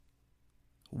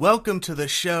Welcome to the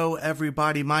show,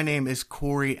 everybody. My name is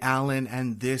Corey Allen,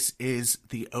 and this is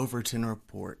the Overton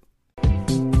Report.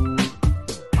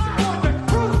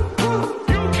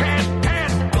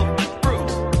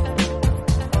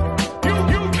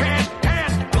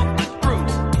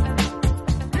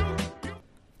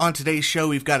 On today's show,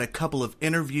 we've got a couple of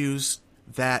interviews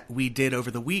that we did over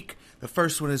the week. The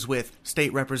first one is with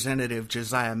State Representative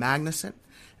Josiah Magnuson,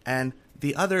 and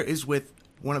the other is with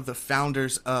one of the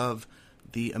founders of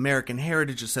the American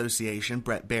Heritage Association,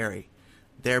 Brett Berry.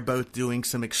 They're both doing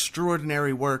some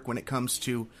extraordinary work when it comes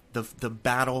to the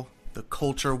battle, the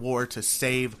culture war to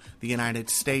save the United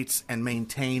States and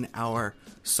maintain our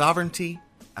sovereignty,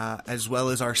 as well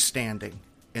as our standing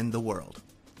in the world.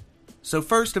 So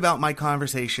first, about my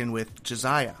conversation with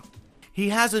Josiah. He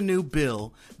has a new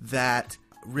bill that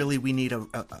really we need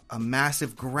a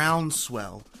massive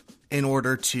groundswell in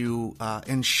order to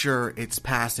ensure its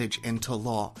passage into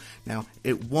law. Now,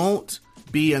 it won't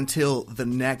be until the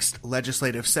next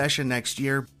legislative session next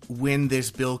year when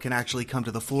this bill can actually come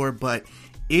to the floor, but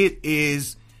it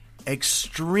is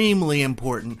extremely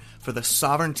important for the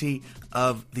sovereignty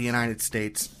of the United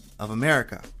States of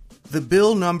America. The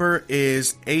bill number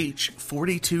is H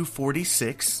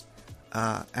 4246.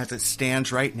 As it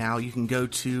stands right now, you can go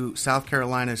to South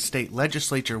Carolina's state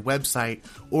legislature website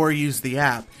or use the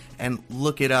app and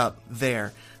look it up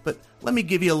there. But let me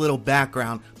give you a little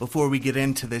background before we get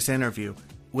into this interview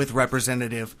with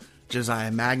Representative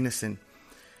Josiah Magnuson.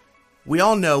 We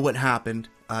all know what happened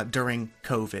during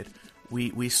COVID.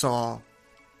 We saw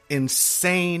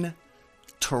insane,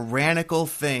 tyrannical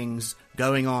things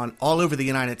going on all over the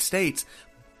United States,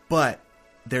 but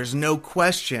there's no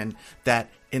question that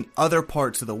in other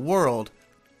parts of the world,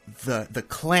 the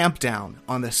clampdown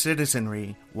on the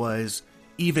citizenry was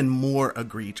even more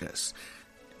egregious.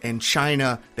 In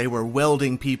China, they were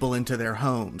welding people into their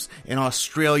homes. In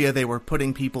Australia, they were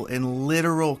putting people in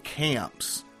literal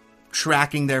camps,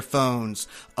 tracking their phones,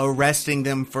 arresting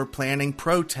them for planning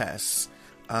protests.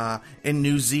 In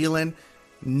New Zealand,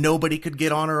 nobody could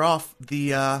get on or off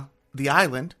the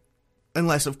island,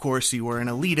 unless, of course, you were an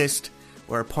elitist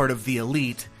or a part of the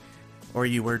elite, or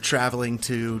you were traveling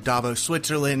to Davos,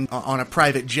 Switzerland on a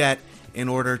private jet in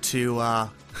order to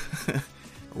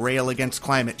rail against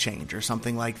climate change or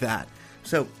something like that.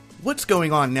 So what's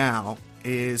going on now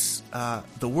is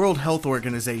the World Health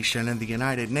Organization and the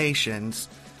United Nations,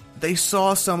 they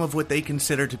saw some of what they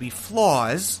consider to be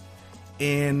flaws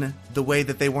in the way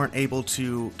that they weren't able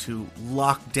to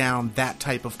lock down that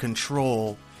type of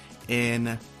control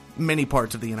in many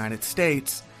parts of the United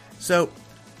States. So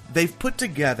they've put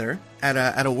together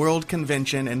at a world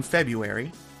convention in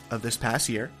February of this past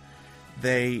year,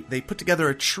 they put together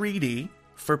a treaty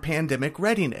for pandemic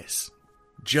readiness.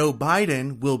 Joe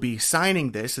Biden will be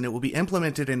signing this, and it will be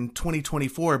implemented in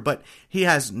 2024, but he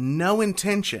has no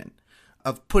intention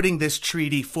of putting this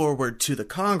treaty forward to the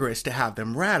Congress to have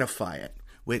them ratify it,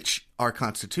 which our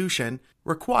Constitution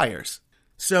requires.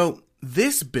 So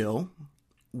this bill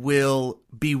will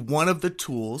be one of the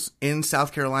tools in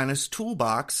South Carolina's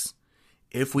toolbox,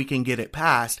 if we can get it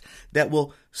passed, that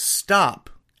will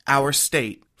stop our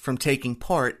state from taking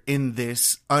part in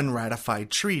this unratified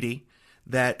treaty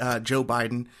that Joe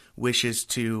Biden wishes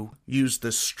to use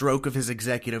the stroke of his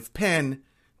executive pen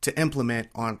to implement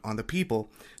on the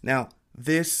people. Now,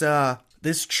 this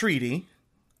treaty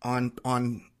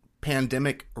on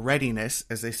pandemic readiness,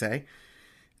 as they say,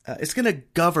 it's going to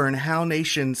govern how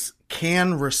nations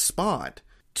can respond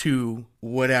to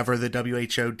whatever the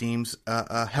WHO deems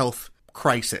a health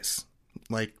crisis,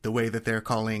 like the way that they're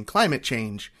calling climate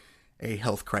change a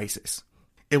health crisis.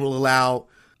 It will allow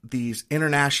these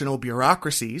international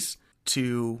bureaucracies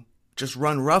to just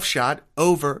run roughshod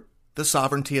over the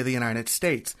sovereignty of the United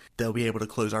States. They'll be able to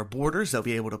close our borders. They'll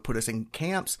be able to put us in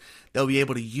camps. They'll be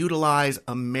able to utilize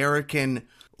American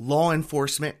law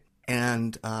enforcement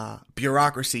and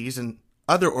bureaucracies and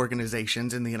other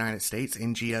organizations in the United States,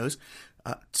 NGOs,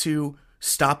 to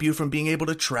stop you from being able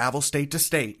to travel state to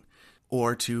state,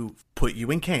 or to put you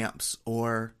in camps,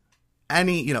 or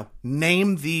any,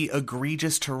 name the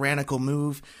egregious tyrannical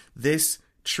move. This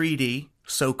treaty,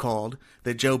 so-called,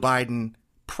 that Joe Biden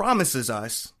promises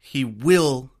us he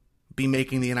will be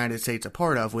making the United States a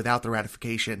part of without the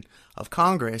ratification of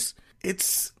Congress,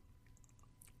 it's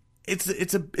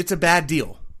a bad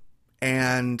deal.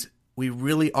 And we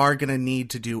really are going to need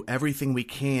to do everything we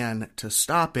can to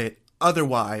stop it.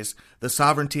 Otherwise, the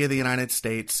sovereignty of the United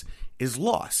States is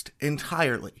lost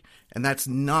entirely. And that's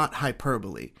not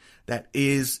hyperbole. That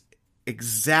is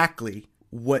exactly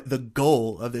what the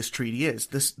goal of this treaty is.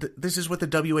 This is what the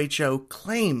WHO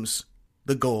claims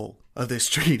the goal of this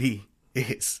treaty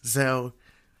is. So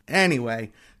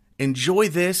Anyway, enjoy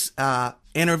this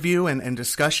interview and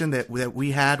discussion that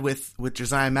we had with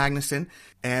Josiah Magnuson,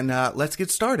 and let's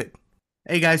get started.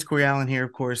 Hey guys, Corey Allen here,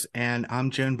 of course, and I'm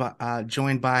joined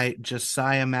by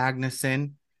Josiah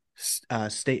Magnuson,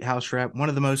 State House Rep, one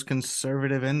of the most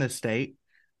conservative in the state,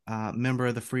 member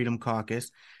of the Freedom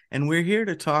Caucus, and we're here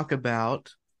to talk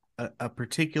about a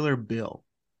particular bill.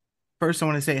 First, I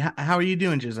want to say, how are you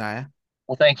doing, Josiah?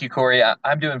 Well, thank you, Corey.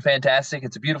 I'm doing fantastic.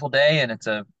 It's a beautiful day and it's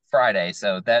a Friday,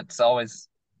 so that's always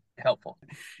helpful.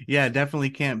 Yeah, definitely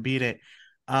can't beat it.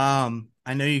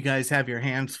 I know you guys have your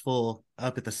hands full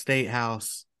up at the State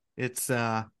House. It's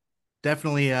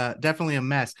definitely a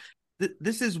mess.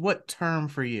 This is what term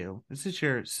for you? This is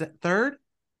your third?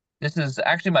 This is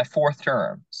actually my fourth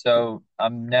term, Cool. so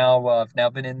I've now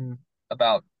been in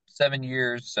about 7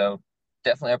 years, so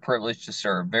definitely a privilege to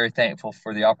serve. Very thankful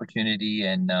for the opportunity,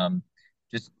 and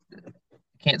just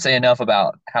can't say enough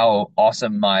about how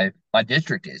awesome my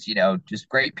district is. Just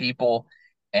great people,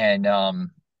 and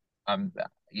I'm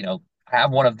I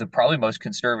have one of the probably most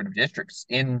conservative districts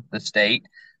in the state.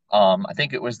 I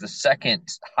think it was the second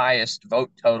highest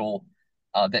vote total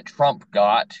that Trump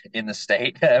got in the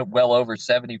state, well over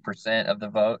 70% of the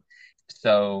vote.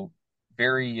 So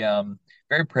very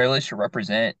very privileged to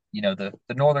represent the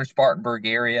northern Spartanburg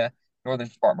area, northern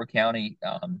Spartanburg County,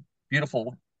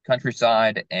 beautiful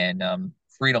countryside and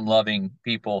freedom loving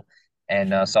people. And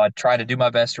Sure. so I try to do my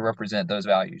best to represent those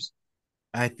values.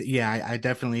 I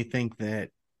definitely think that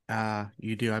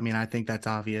you do. I mean, I think that's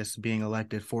obvious being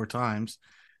elected four times.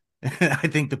 I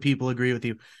think the people agree with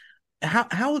you.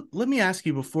 How let me ask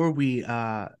you before we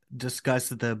discuss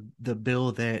the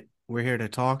bill that we're here to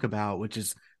talk about, which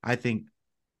is I think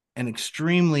an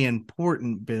extremely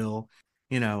important bill.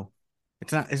 You know,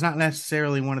 it's not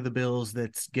necessarily one of the bills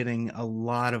that's getting a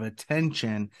lot of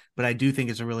attention, but I do think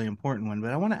it's a really important one.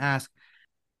 But I want to ask,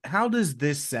 how does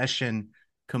this session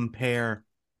compare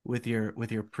with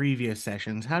your previous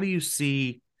sessions? How do you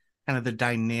see kind of the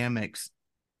dynamics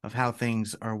of how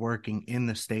things are working in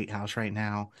the state house right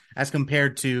now as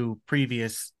compared to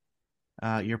previous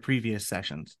your previous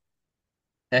sessions?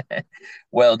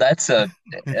 Well, that's a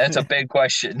big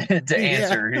question to Yeah.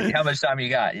 answer. How much time you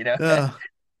got, uh,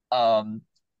 Um,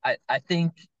 I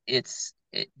think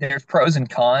there's pros and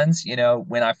cons.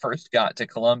 When I first got to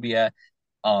Columbia,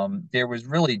 there was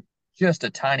really just a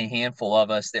tiny handful of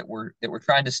us that were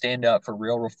trying to stand up for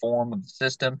real reform of the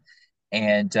system,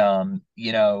 and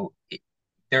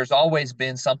there's always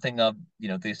been something of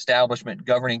the establishment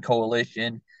governing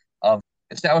coalition of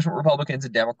establishment Republicans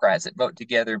and Democrats that vote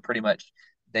together and pretty much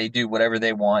they do whatever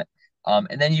they want.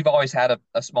 And then you've always had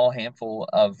a small handful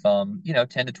of 10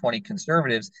 to 20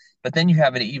 conservatives, but then you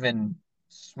have an even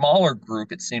smaller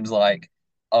group, it seems like,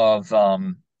 of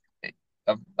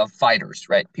of fighters,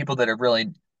 right? People that are really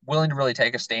willing to really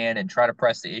take a stand and try to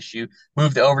press the issue,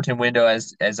 move the Overton window,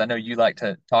 as I know you like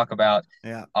to talk about.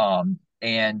 yeah.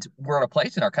 And we're in a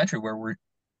place in our country where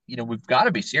we've got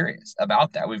to be serious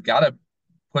about that. We've got to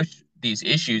push these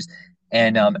issues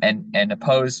and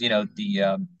oppose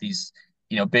these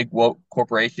big woke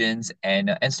corporations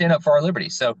and stand up for our liberty.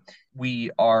 So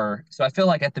I feel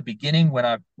like at the beginning when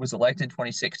I was elected in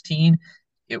 2016,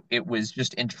 it was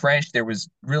just entrenched. There was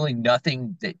really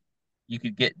nothing that you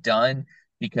could get done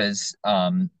because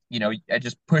I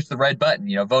just pushed the red button,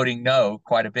 voting no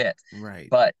quite a bit. Right.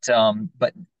 But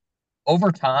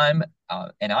over time,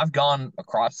 and I've gone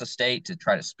across the state to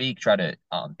try to speak, try to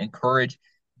encourage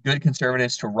good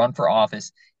conservatives to run for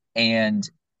office. And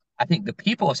I think the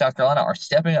people of South Carolina are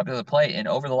stepping up to the plate. And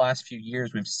over the last few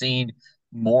years, we've seen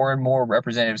more and more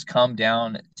representatives come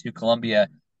down to Columbia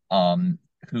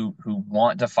who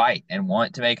want to fight and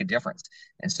want to make a difference.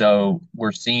 And so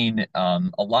we're seeing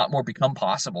a lot more become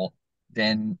possible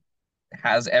than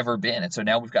has ever been. And so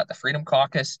now we've got the Freedom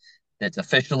Caucus that's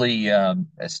officially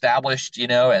established,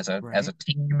 as a Right.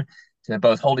 team to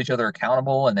both hold each other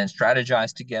accountable and then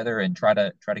strategize together and try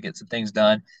to get some things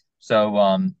done.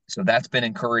 So that's been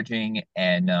encouraging,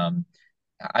 and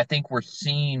I think we're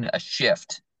seeing a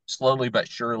shift slowly but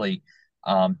surely,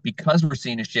 because we're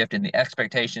seeing a shift in the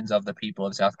expectations of the people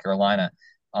of South Carolina,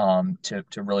 to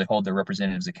really hold their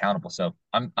representatives accountable. So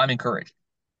I'm encouraged.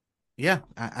 Yeah,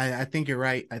 I think you're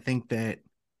right. I think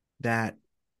that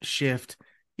shift,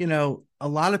 a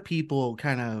lot of people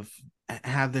kind of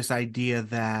have this idea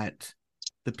that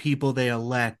the people they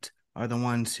elect are the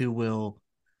ones who will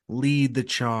lead the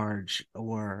charge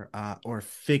or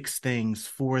fix things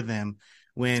for them.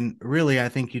 When really, I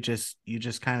think you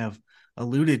just kind of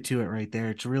alluded to it right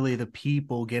there. It's really the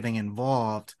people getting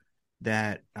involved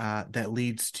that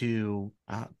leads to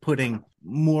putting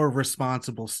more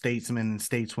responsible statesmen and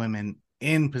stateswomen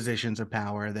in positions of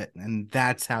power, that and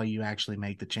that's how you actually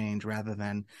make the change, rather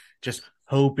than just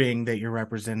hoping that your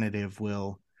representative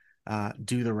will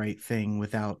do the right thing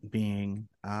without being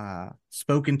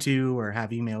spoken to or have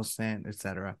emails sent,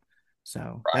 etc.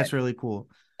 So Right. that's really cool.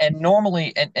 And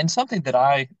normally, and something that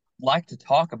I like to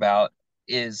talk about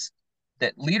is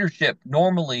that leadership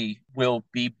normally will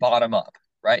be bottom up,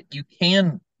 right? You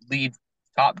can lead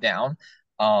top down,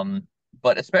 um,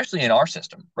 but especially in our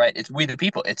system, right? It's we the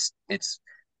people. It's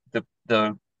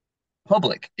the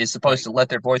public is supposed Right. to let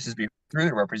their voices be through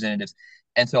their representatives.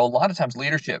 And so a lot of times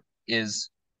leadership is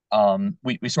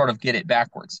we sort of get it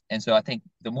backwards. And so I think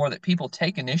the more that people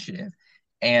take initiative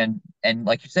and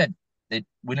like you said, that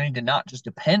we need to not just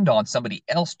depend on somebody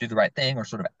else to do the right thing or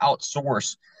sort of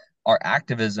outsource our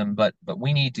activism, but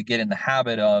we need to get in the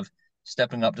habit of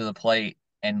stepping up to the plate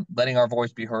and letting our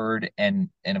voice be heard and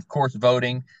of course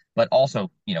voting, but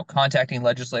also, contacting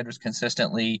legislators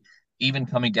consistently, even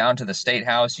coming down to the state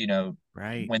house,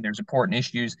 Right. when there's important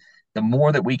issues, the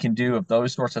more that we can do of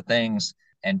those sorts of things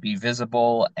and be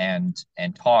visible and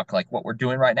talk like what we're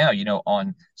doing right now,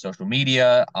 on social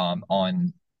media, on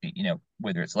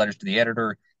whether it's letters to the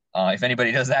editor, if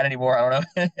anybody does that anymore, I don't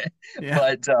know, Yeah.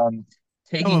 but Some of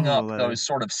taking them a up letter. those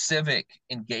sort of civic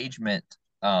engagement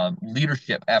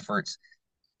leadership efforts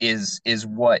is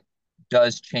what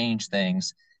does change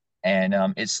things, and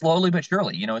it's slowly but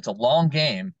surely. It's a long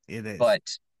game, It is. but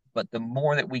the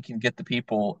more that we can get the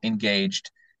people engaged,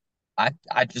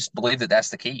 I just believe that that's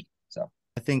the key. So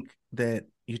I think that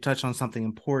you touch on something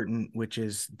important, which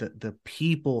is the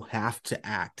people have to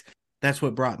act. That's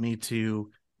what brought me to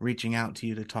reaching out to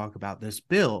you to talk about this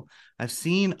bill. I've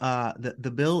seen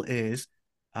the bill is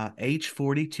H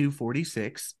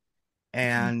 4246, mhm,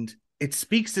 and it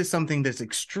speaks to something that's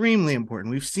extremely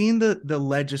important. We've seen the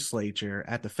legislature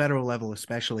at the federal level,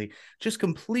 especially, just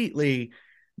completely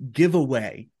give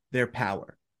away their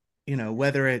power.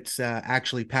 Whether it's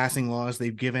actually passing laws,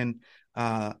 they've given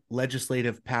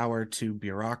legislative power to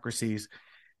bureaucracies.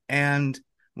 And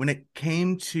when it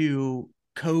came to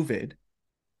COVID,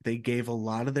 they gave a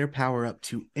lot of their power up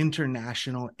to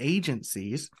international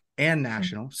agencies and mhm,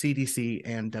 national, CDC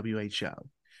and WHO.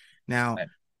 Now, right.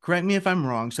 correct me if I'm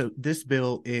wrong. So this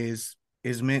bill is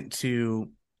meant to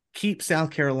keep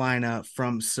South Carolina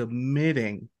from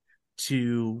submitting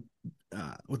to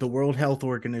the World Health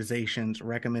Organization's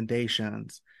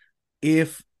recommendations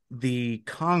if the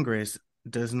Congress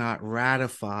does not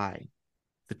ratify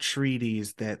the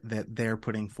treaties that they're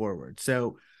putting forward.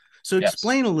 So Yes.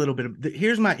 explain a little bit of,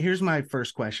 here's my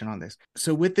first question on this.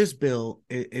 So with this bill,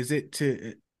 is it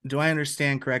to, do I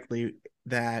understand correctly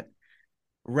that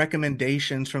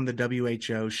recommendations from the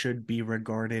WHO should be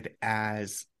regarded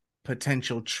as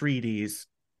potential treaties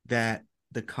that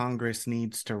the Congress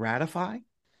needs to ratify?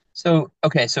 So,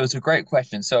 okay, so it's a great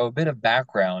question. So a bit of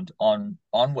background on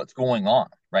what's going on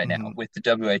right now Mm-hmm. with the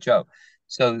WHO.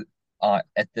 So,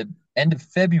 at the end of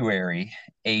February,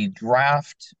 a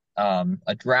draft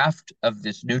of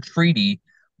this new treaty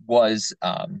was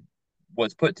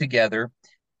was put together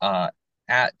uh,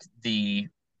 at the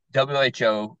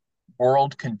WHO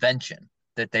World Convention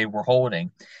that they were holding,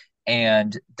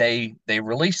 and they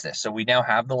released this. So we now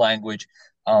have the language,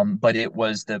 but it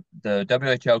was the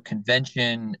WHO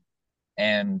convention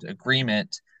and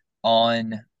agreement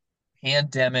on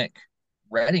pandemic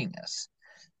readiness.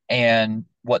 And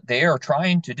what they are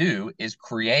trying to do is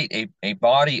create a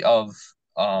body of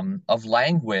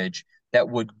language that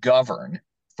would govern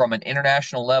from an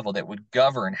international level, that would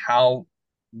govern how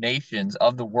nations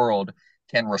of the world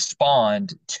can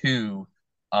respond to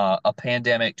a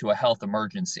pandemic, to a health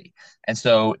emergency. And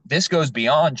so this goes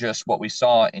beyond just what we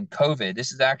saw in COVID.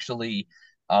 This is actually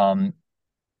um,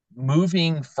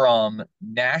 moving from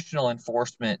national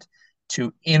enforcement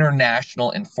to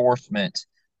international enforcement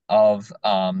of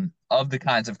the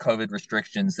kinds of COVID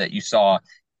restrictions that you saw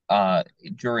uh,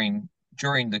 during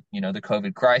the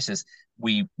COVID crisis.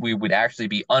 We would actually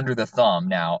be under the thumb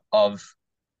now of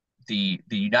the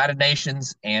United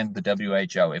Nations and the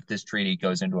WHO if this treaty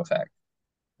goes into effect.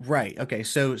 Right. Okay.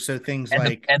 So things And the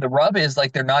like, and the rub is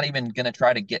like they're not even going to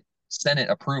try to get Senate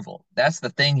approval. That's the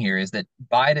thing here is that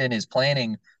Biden is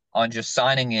planning on just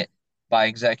signing it by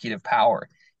executive power.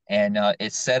 And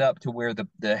it's set up to where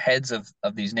the heads of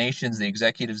these nations, the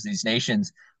executives of these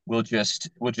nations, will just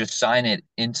sign it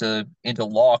into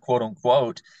law, quote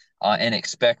unquote, and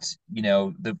expect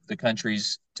the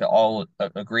countries to all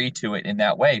agree to it in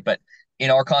that way. But in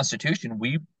our Constitution,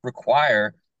 we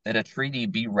require that a treaty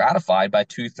be ratified by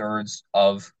two-thirds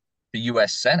of the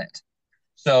U.S. Senate.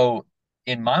 So,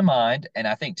 in my mind, and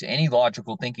I think to any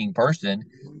logical thinking person,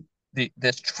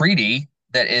 this treaty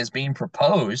that is being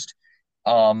proposed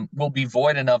will be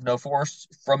void and of no force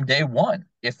from day one.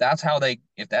 If that's how they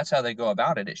go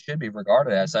about it, it should be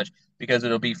regarded as such because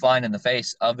it'll be flying in the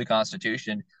face of the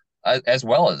Constitution as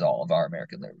well as all of our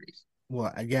American liberties.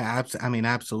 Well, yeah, I mean,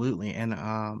 absolutely. And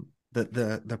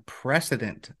the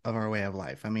precedent of our way of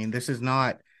life. I mean, this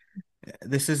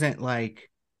isn't like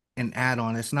an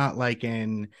add-on. It's not like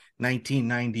in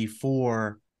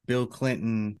 1994, Bill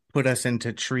Clinton put us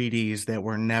into treaties that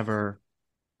were never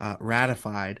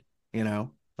ratified. You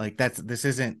know, like this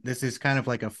is kind of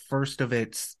like a first of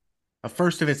its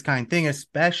kind thing,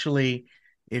 especially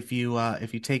if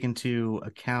you take into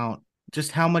account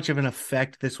just how much of an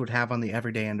effect this would have on the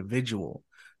everyday individual.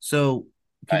 So,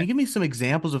 can you Right. give me some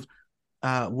examples of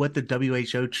what the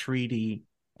WHO treaty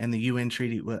and the UN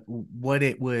treaty what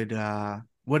it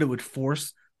would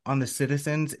force on the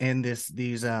citizens in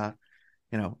these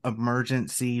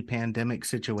emergency pandemic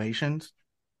situations?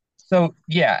 So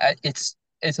yeah, it's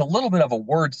a little bit of a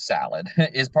word salad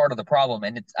is part of the problem,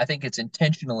 and I think it's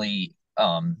intentionally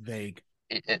Vague.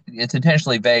 it's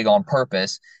intentionally vague on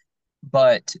purpose.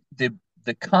 But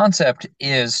the concept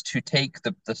is to take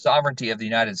the sovereignty of the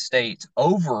United States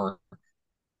over,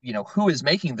 who is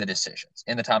making the decisions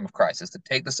in the time of crisis, to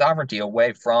take the sovereignty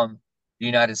away from the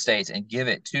United States and give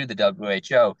it to the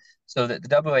WHO so that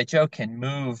the WHO can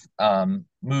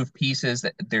move pieces.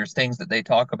 That there's things that they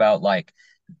talk about like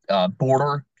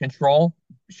border control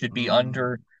should be Mm,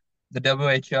 under the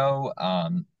WHO.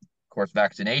 Of course,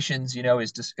 vaccinations,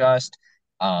 is discussed.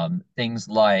 Things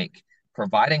like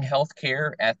providing health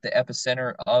care at the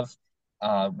epicenter of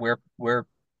where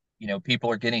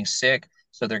people are getting sick.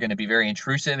 So they're going to be very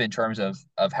intrusive in terms of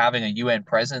having a UN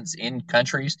presence in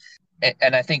countries.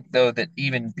 And I think though that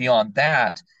even beyond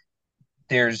that,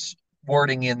 there's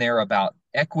wording in there about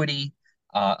equity,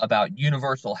 about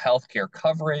universal health care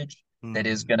coverage that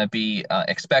is mm. going to be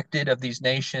expected of these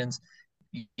nations.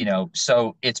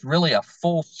 So it's really a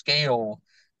full scale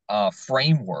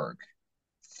framework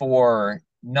for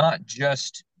not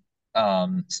just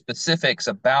specifics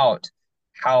about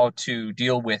how to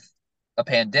deal with a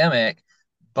pandemic,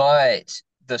 but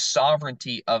the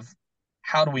sovereignty of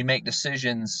how do we make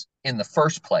decisions in the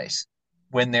first place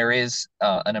when there is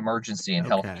an emergency in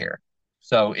Okay. healthcare.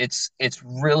 So it's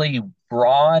really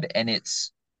broad, and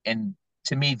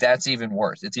to me that's even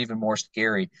worse. It's even more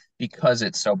scary because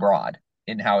it's so broad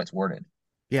in how it's worded.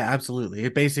 Yeah, absolutely.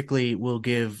 It basically will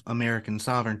give American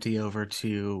sovereignty over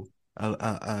to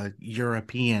a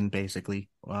European, basically,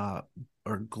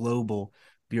 or global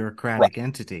bureaucratic Right.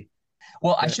 entity.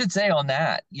 Well, I That, should say on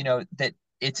that, that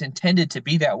it's intended to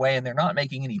be that way, and they're not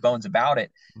making any bones about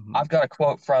it. mhm. I've got a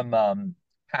quote from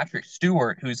Patrick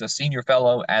Stewart, who's a senior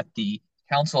fellow at the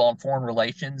Council on Foreign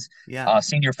Relations, Yeah.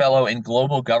 senior fellow in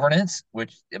global governance,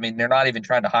 which, I mean, they're not even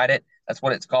trying to hide it. That's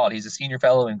what it's called. He's a senior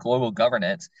fellow in global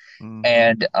governance. Hmm.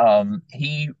 And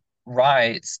he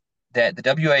writes that the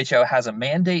WHO has a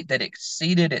mandate that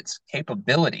exceeded its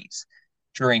capabilities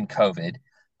during COVID.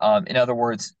 In other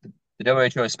words, the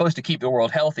WHO is supposed to keep the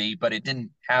world healthy, but it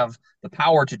didn't have the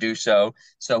power to do so.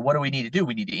 So, what do we need to do?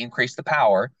 We need to increase the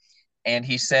power. And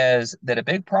he says that a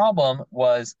big problem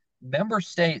was member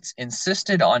states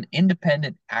insisted on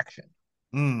independent action.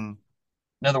 Mm.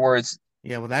 In other words,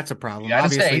 Yeah, well, that's a the problem. United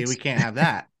Obviously, we States. can't have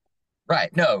that.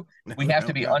 Right. No, No, we have to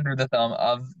no, be no. under the thumb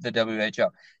of the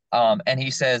WHO. And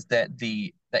he says that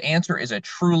the answer is a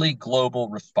truly global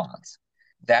response.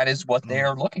 That is what they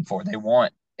Mm. are looking for. They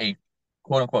want a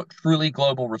quote unquote truly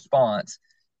global response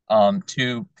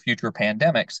to future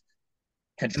pandemics,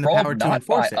 And the controlled power to not by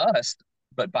enforce it, us,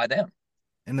 but by them.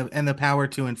 and the power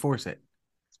to enforce it,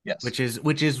 Yes, which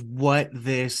is what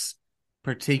this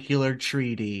particular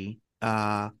treaty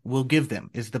will give them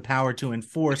is the power to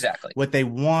enforce exactly. what they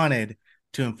wanted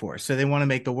to enforce. So they want to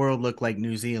make the world look like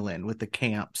New Zealand with the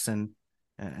camps and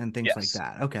things like Yes.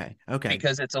 that. Okay, okay.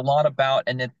 Because it's a lot about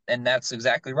and that's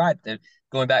exactly right.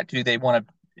 Going back to they want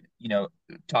to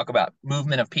talk about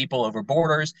movement of people over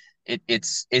borders.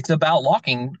 It's about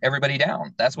locking everybody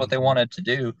down. That's what they Hmm. wanted to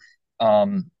do,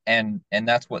 and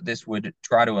that's what this would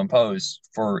try to impose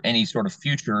for any sort of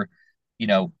future, you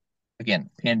know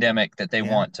again, pandemic that they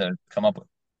Yeah. want to come up with.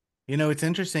 It's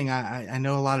interesting. I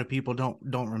know a lot of people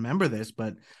don't remember this,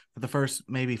 but for the first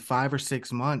maybe 5 or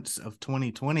 6 months of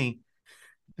 2020,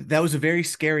 that was a very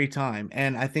scary time.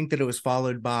 And I think that it was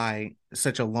followed by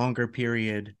such a longer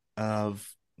period of,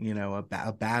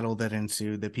 a battle that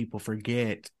ensued that people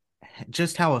forget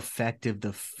just how effective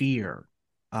the fear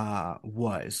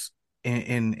was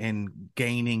in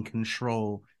gaining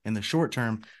control in the short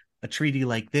term. A treaty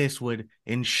like this would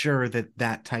ensure that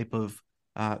that type of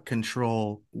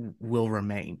control will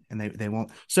remain and they won't.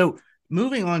 So,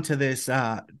 moving on to this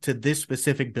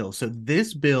specific bill. So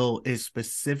this bill is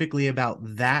specifically about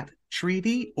that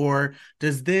treaty, or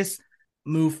does this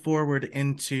move forward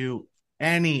into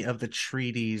any of the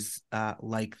treaties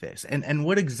like this? And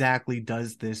what exactly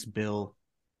does this bill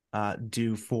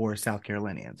do for South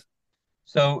Carolinians?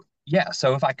 So yeah,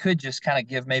 so if I could just kind of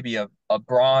give maybe a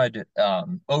broad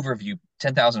overview,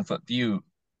 10,000 foot view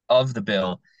of the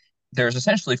bill, there's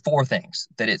essentially four things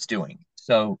that it's doing.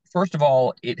 So first of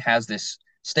all, it has this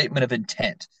statement of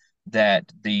intent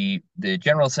that the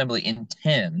General Assembly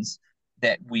intends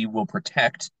that we will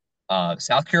protect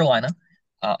South Carolina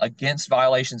against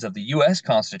violations of the U.S.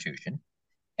 Constitution,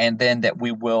 and then that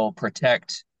we will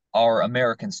protect our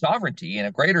American sovereignty in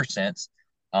a greater sense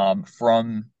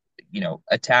from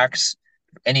attacks.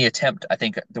 Any attempt, I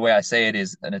think the way I say it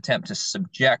is an attempt to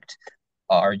subject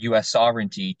our U.S.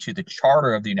 sovereignty to the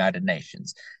Charter of the United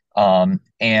Nations,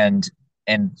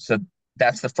 and so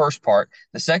that's the first part.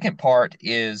 The second part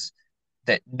is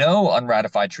that no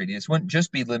unratified treaty, this wouldn't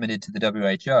just be limited to the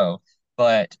WHO,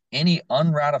 but any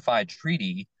unratified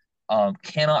treaty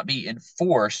cannot be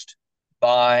enforced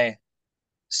by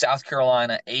South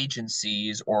Carolina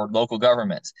agencies or local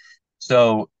governments.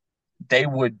 So they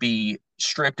would be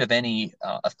stripped of any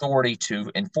authority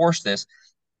to enforce this.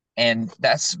 And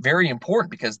that's very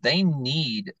important because they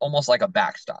need almost like a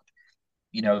backstop.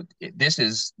 This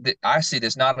is, I see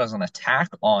this not as an attack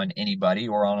on anybody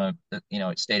or on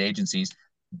state agencies,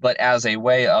 but as a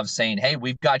way of saying, hey,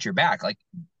 we've got your back. Like,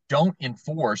 don't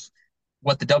enforce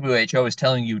what the WHO is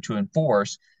telling you to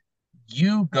enforce.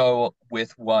 You go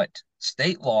with what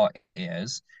state law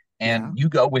is, Yeah, and you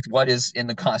go with what is in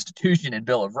the Constitution and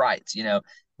Bill of Rights, right.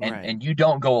 and you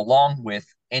don't go along with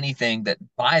anything that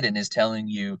Biden is telling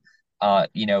you,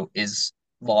 is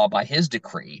law by his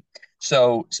decree.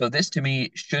 So this to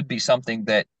me should be something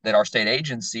that our state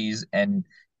agencies and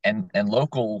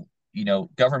local,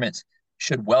 governments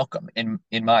should welcome,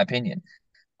 in my opinion.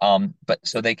 But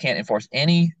so they can't enforce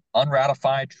any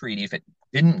unratified treaty if it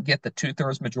didn't get the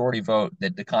two-thirds majority vote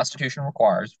that the Constitution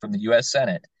requires from the U.S.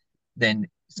 Senate. Then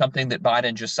something that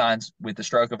Biden just signs with the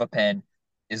stroke of a pen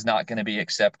is not going to be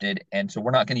accepted, and so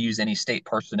we're not going to use any state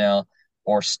personnel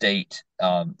or state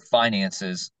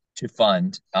finances to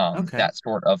fund Okay. that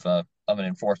sort of an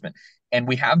enforcement. And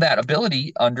we have that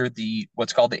ability under the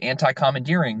what's called the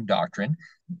anti-commandeering doctrine,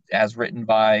 as written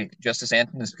by Justice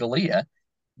Antonin Scalia,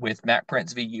 with Mac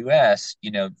Prince v. U.S.,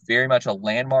 very much a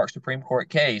landmark Supreme Court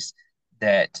case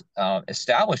that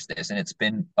established this, and it's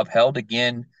been upheld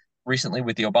again recently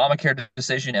with the Obamacare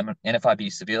decision. NFIB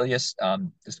Sebelius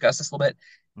discussed this a little bit,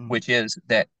 Mhm. which is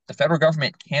that the federal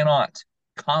government cannot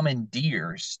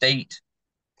commandeer state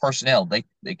personnel. They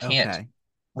can't Okay.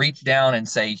 reach down and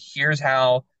say, "Here's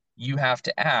how you have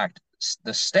to act."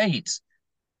 The states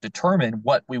determine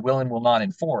what we will and will not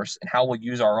enforce and how we'll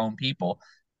use our own people.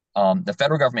 The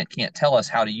federal government can't tell us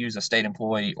how to use a state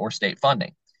employee or state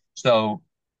funding. So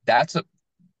that's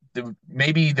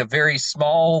maybe the very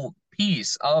small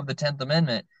piece of the 10th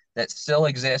Amendment that still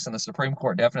exists, and the Supreme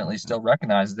Court definitely Okay. still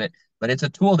recognizes it. But it's a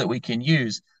tool that we can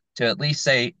use to at least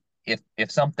say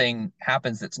if something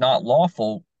happens that's not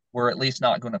lawful, we're at least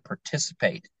not going to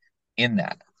participate in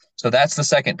that. So that's the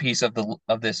second piece of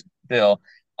this bill,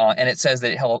 and it says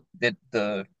that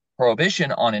the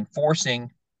prohibition on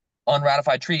enforcing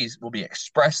unratified treaties will be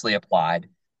expressly applied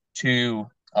to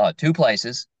two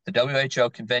places: the WHO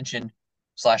Convention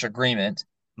slash agreement,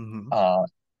 Hmm. uh,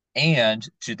 and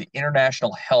to the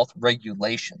international health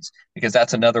regulations, because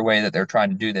that's another way that they're trying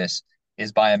to do this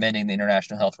is by amending the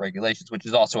international health regulations, which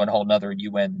is also a whole nother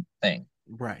UN thing.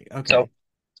 Right. So,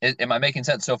 Okay. am I making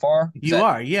sense so far? Is You that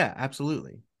are. Yeah,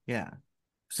 absolutely. Yeah.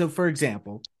 So, for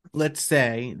example, let's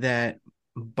say that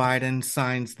Biden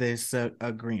signs this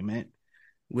agreement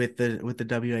with the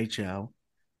WHO.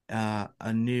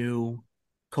 A new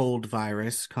cold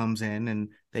virus comes in, and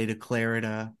they declare it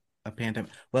a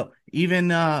pandemic. Well, even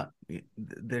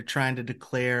they're trying to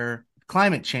declare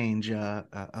climate change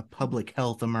a public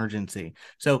health emergency.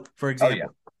 So, for Oh yeah.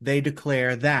 example, they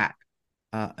declare that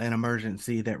an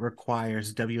emergency that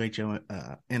requires WHO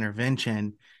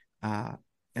intervention, uh,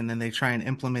 and then they try and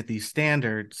implement these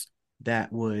standards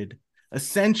that would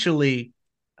essentially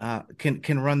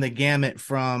can run the gamut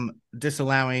from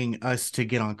disallowing us to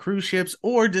get on cruise ships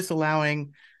or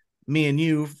disallowing me and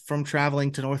you from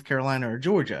traveling to North Carolina or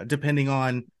Georgia, depending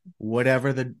on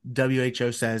whatever the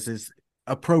WHO says is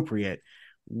appropriate.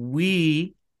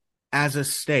 We, as a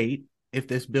state, if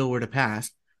this bill were to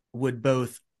pass, would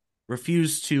both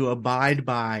refuse to abide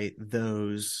by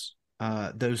those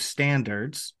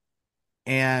standards,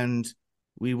 and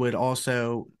we would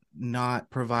also not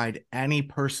provide any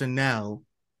personnel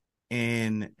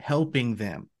in helping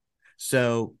them.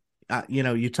 So,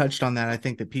 you touched on that. I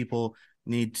think that people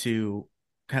need to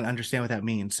kind of understand what that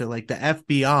means. So, like the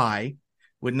FBI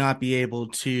would not be able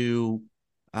to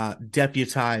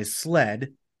deputize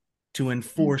SLED to Mm,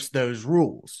 enforce those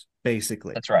rules,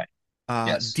 basically. that's right.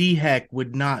 Yes. DHEC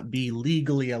would not be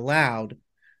legally allowed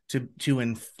to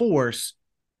enforce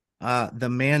the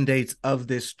mandates of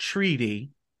this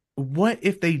treaty. What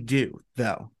if they do,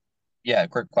 though? Yeah,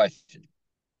 great question.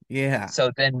 Yeah.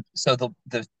 So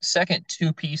the second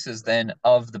two pieces then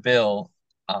of the bill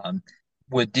um,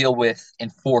 would deal with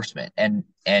enforcement, and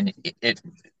it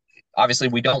obviously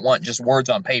we don't want just words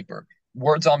on paper.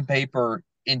 Words on paper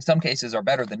in some cases are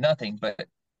better than nothing, but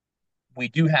we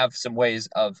do have some ways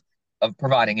of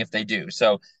providing if they do.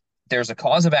 So there's a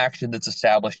cause of action that's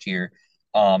established here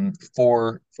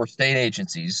for state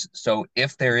agencies. So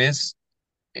if there is,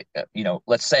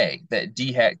 let's say that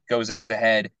DHEC goes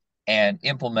ahead and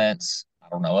implements, I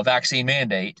don't know, a vaccine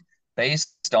mandate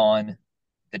based on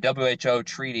the WHO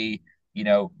treaty,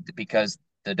 because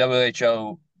the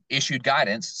WHO issued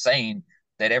guidance saying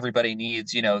that everybody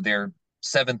needs, their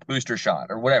seventh booster shot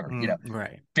or whatever,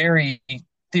 Right. very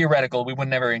theoretical. We would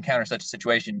never encounter such a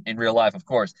situation in real life, of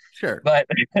course. Sure. But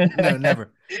No,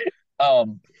 never.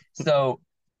 um, so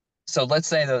so let's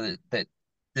say though that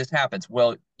this happens.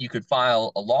 Well, you could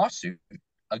file a lawsuit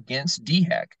against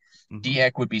DHEC. Hmm.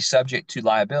 DHEC would be subject to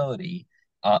liability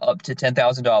up to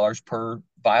 $10,000 per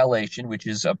violation, which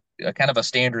is a kind of a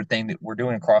standard thing that we're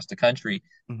doing across the country.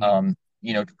 Hmm. Um,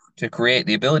 to create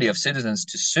the ability of citizens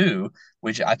to sue,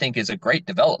 which I think is a great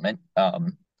development.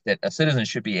 That a citizen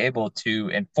should be able to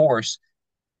enforce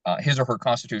his or her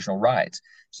constitutional rights. Yeah.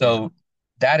 So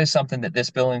that is something that this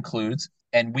bill includes,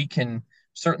 and we can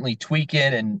certainly tweak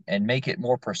it and make it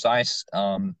more precise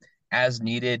as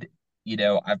needed.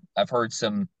 I've heard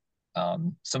some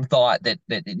thought that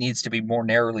it needs to be more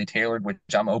narrowly tailored, which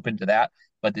I'm open to that.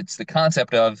 But it's the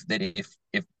concept of that if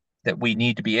that we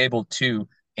need to be able to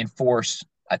enforce,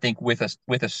 I think, with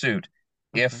a suit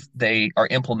Okay. if they are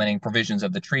implementing provisions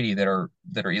of the treaty that are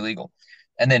illegal.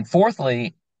 And then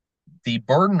fourthly, the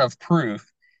burden of proof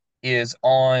is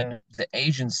on the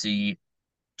agency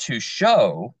to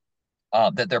show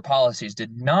that their policies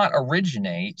did not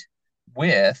originate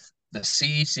with the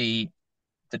CDC,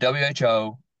 the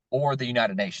WHO, or the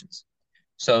United Nations.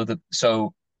 So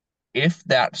if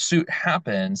that suit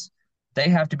happens, they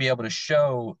have to be able to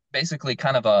show basically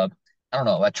kind of I don't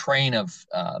know, a trail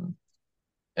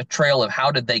of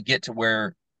how did they get to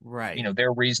where Right.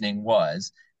 their reasoning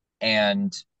was,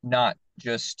 and not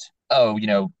just, oh,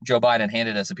 Joe Biden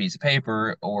handed us a piece of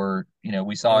paper, or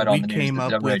we saw Or it on we the news came that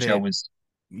the up with WHO it. was.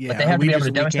 But Yeah. they Or have to be able to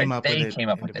we came demonstrate up with they it came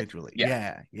up with it. individually. Yeah,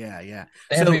 Yeah. Yeah. Yeah.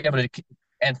 they have to be So, able to,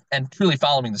 and truly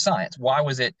following the science. Why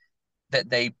was it that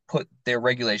they put their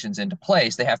regulations into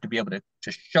place? They have to be able to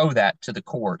show that to the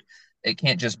court. It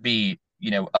can't just be,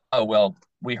 oh well,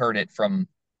 we heard it from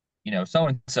so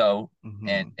and so,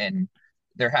 mhm. and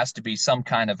there has to be some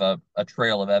kind of a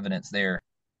trail of evidence there.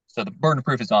 So the burden of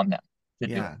proof is on them to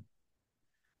do it. Yeah.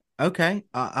 Okay.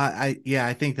 Yeah,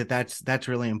 I think that that's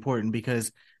really important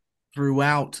because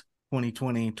throughout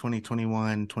 2020,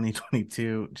 2021,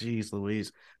 2022, geez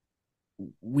Louise,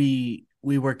 we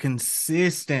were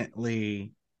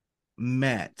consistently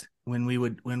met when we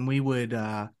would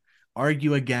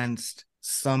argue against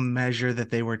some measure that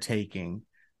they were taking.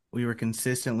 We were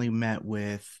consistently met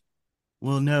with,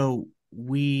 well, no,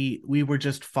 we're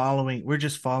just following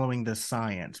the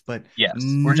science, but Yes,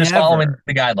 we're just following never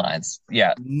the guidelines.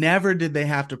 Yeah, never did they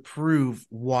have to prove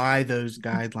why those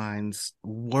guidelines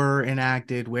were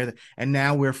enacted, and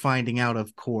now we're finding out,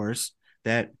 of course,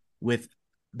 that with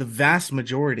the vast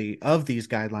majority of these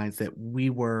guidelines that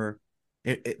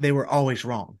they were always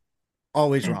mm,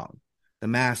 wrong. The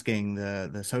masking,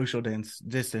 the social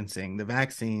distancing, the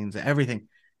vaccines, everything,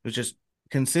 it was just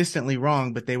consistently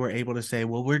wrong. But they were able to say,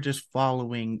 well, we're just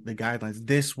following the guidelines.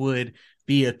 This would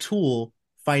be a tool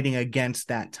fighting against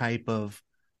that type of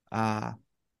uh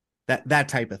that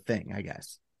type of thing, I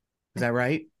guess. Is that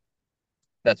right?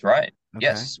 that's right. Okay.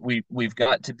 Yes, we've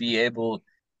got to be able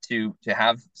to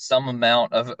have some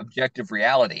amount of objective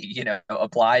reality,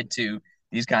 applied to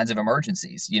these kinds of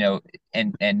emergencies,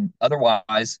 and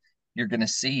otherwise you're going to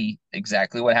see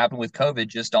exactly what happened with COVID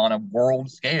just on a world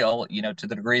scale, to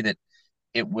the degree that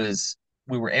it was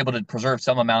we were able to preserve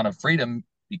some amount of freedom,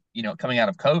 coming out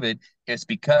of COVID. It's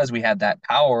because we had that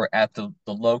power at the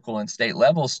local and state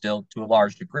level still to a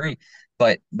large degree.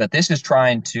 But this is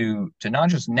trying to not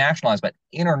just nationalize but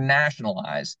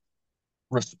internationalize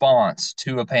response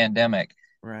to a pandemic,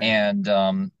 Right.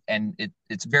 and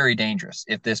it's very dangerous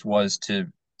if this was to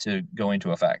go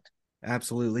into effect.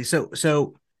 Absolutely.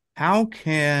 So how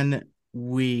can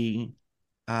we,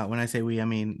 when I say we, I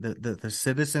mean the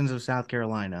citizens of South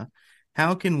Carolina,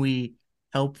 how can we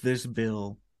help this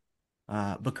bill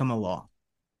become a law?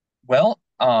 Well,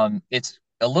 it's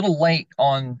a little late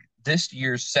on this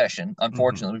year's session. Hmm.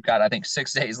 Unfortunately, we've got, I think,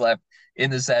 6 days left in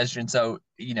the session. So,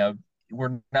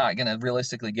 we're not going to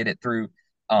realistically get it through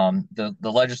the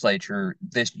legislature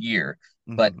this year.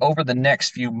 But Hmm. over the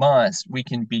next few months, we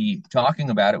can be talking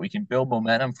about it. We can build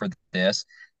momentum for this.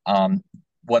 Um,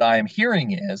 what I am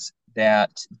hearing is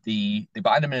that the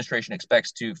Biden administration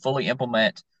expects to fully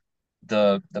implement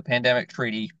the pandemic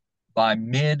treaty by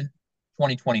mid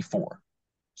 2024.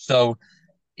 So,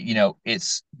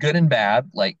 it's good and bad.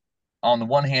 Like, on the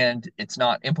one hand, it's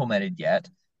not implemented yet.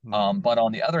 Hmm. But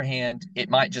on the other hand, it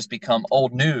might just become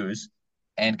old news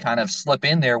and kind of slip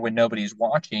in there when nobody's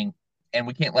watching. And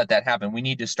we can't let that happen. We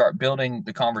need to start building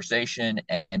the conversation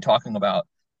and talking about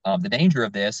the danger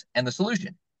of this and the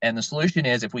solution. And the solution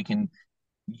is if we can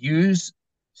use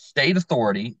state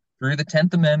authority through the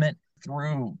 10th Amendment,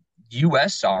 through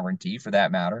U.S. sovereignty for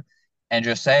that matter, and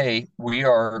just say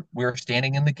we're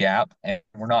standing in the gap and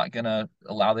we're not going to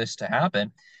allow this to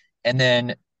happen. And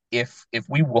then if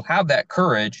we will have that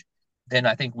courage, then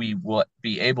I think we will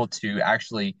be able to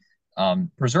actually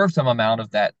preserve some amount of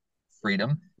that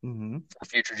freedom Hmm. for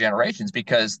future generations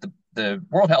because the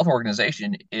World Health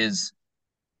Organization is,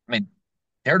 I mean,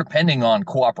 they're depending on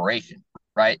cooperation,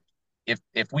 right?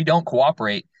 If we don't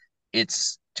cooperate,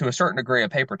 it's to a certain degree a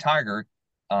paper tiger,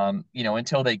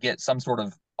 until they get some sort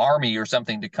of army or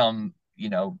something to come,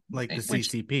 Like the which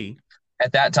CCP.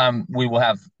 at that time we will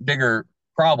have bigger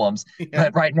problems. Yeah.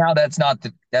 But right now that's not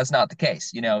the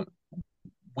case.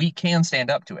 We can stand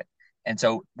up to it, and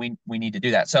so we need to do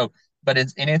that. So, but in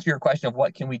answer to your question of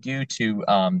what can we do to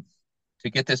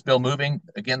get this bill moving.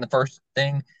 Again, the first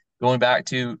thing, going back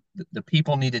to the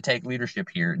people need to take leadership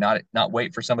here, not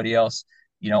wait for somebody else,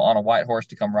 on a white horse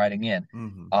to come riding in.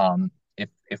 Hmm.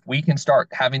 If we can start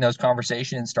having those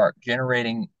conversations, start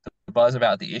generating the buzz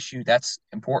about the issue, that's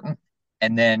important.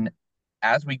 And then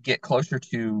as we get closer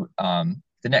to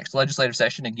the next legislative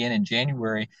session again in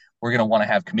January, we're going to want to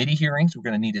have committee hearings. We're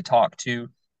going to need to talk to,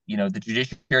 the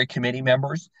Judiciary Committee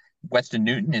members. Weston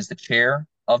Newton is the chair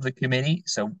of the committee.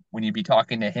 So we need to be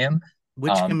talking to him.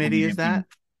 Which We committee need is to be that?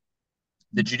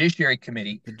 the Judiciary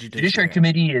Committee. The Judiciary Judiciary.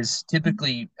 Committee is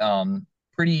typically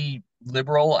pretty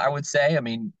liberal, I would say. I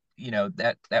mean,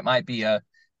 that might be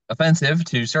offensive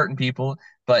to certain people,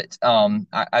 but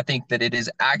I think that it is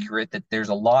accurate that there's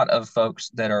a lot of folks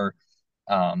that are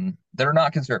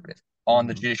not conservative on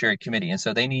the Hmm. Judiciary Committee, and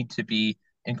so they need to be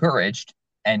encouraged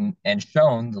and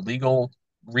shown the legal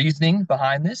reasoning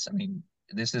behind this. I mean,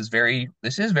 this is very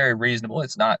reasonable.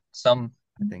 It's not some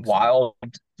I think so. wild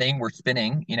thing we're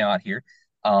spinning, out here.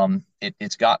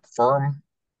 It's got firm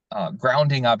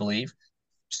grounding, I believe.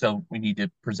 So we need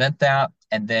to present that,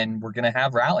 and then we're going to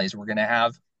have rallies. We're going to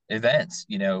have events,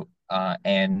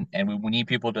 and we need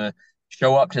people to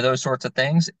show up to those sorts of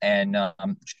things and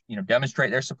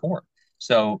demonstrate their support.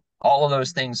 So all of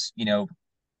those things,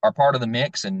 are part of the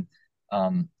mix, and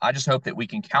I just hope that we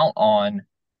can count on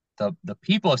the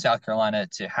people of South Carolina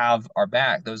to have our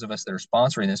back. Those of us that are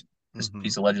sponsoring this Hmm.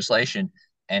 piece of legislation,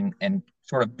 and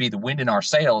sort of be the wind in our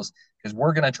sails because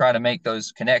we're going to try to make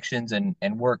those connections and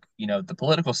work, the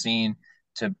political scene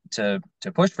to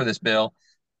push for this bill.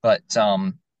 But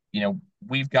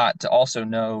we've got to also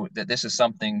know that this is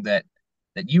something that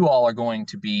you all are going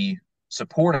to be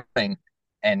supporting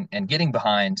and getting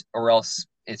behind, or else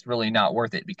it's really not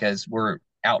worth it because we're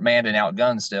outmanned and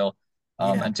outgunned still,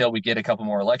 Yeah. until we get a couple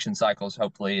more election cycles,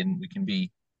 hopefully, and we can be,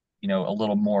 a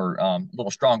little more, a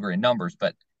little stronger in numbers.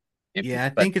 But if, Yeah,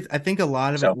 but I think a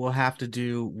lot of it so will have to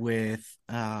do with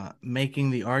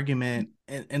making the argument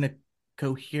in a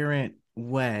coherent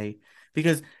way,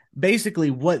 because basically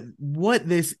what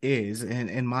this is,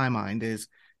 in my mind, is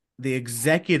the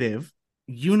executive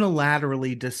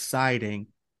unilaterally deciding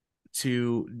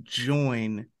to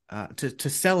join to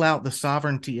sell out the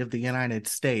sovereignty of the United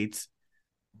States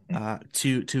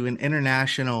to an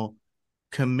international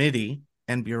committee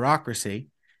and bureaucracy,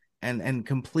 and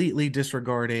completely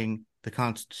disregarding the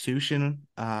Constitution,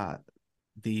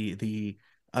 the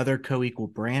other co-equal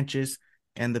branches,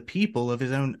 and the people of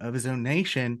his own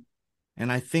nation.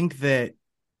 And I think that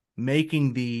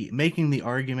making the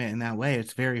argument in that way,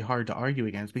 it's very hard to argue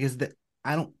against, because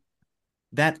I don't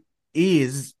that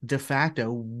is de facto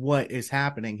what is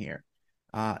happening here.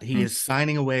 He mm, is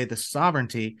signing away the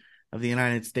sovereignty of the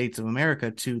United States of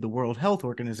America to the World Health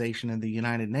Organization and the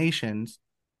United Nations,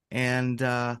 and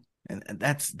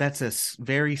that's a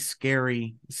very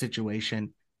scary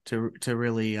situation. to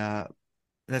really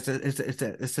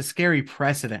it's a scary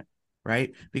precedent,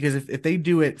 right? Because if they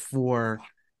do it for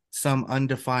some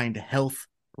undefined health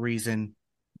reason,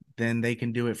 then they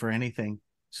can do it for anything.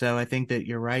 So I think that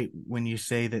you're right when you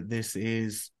say that this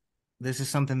is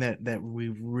something that we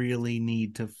really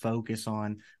need to focus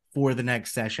on for the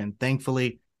next session.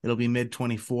 Thankfully, it'll be mid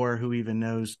 24. Who even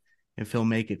knows if he'll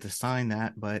make it to sign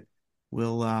that? But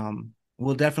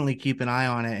we'll definitely keep an eye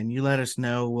on it, and you let us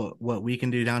know what we can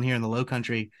do down here in the Low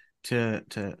Country to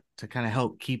kind of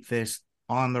help keep this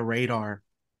on the radar.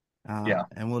 Yeah,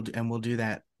 And we'll do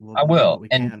that. I We'll do what will. we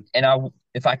And can.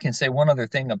 if I can say one other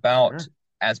thing about, Sure.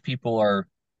 as people are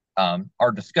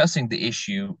discussing the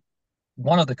issue,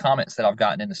 one of the comments that I've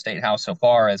gotten in the state house so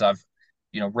far, as I've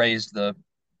raised the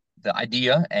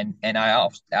idea, and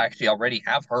actually already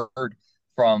have heard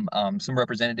from some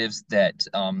representatives that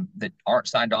aren't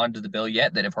signed on to the bill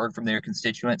yet, that have heard from their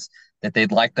constituents that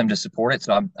they'd like them to support it.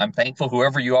 So I'm thankful,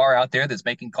 whoever you are out there that's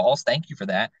making calls, thank you for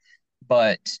that.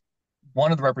 But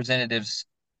one of the representatives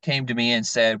came to me and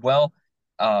said, "Well,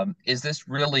 is this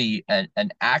really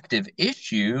an active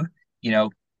issue? You know,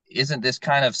 isn't this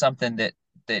kind of something that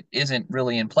isn't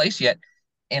really in place yet?"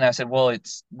 And I said,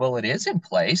 "It is in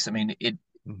place. I mean, it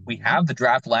we Mm-hmm. have the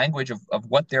draft language of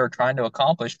what they're trying to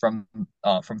accomplish from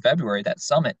February, that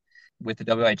summit with the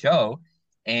WHO,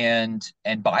 and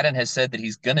Biden has said that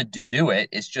he's going to do it.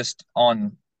 It's just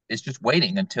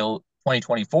waiting until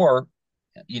 2024,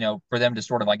 for them to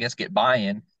sort of, I guess, get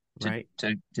buy-in to Right.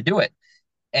 to do it.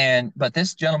 And but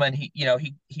this gentleman, he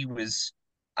was,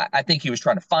 I think he was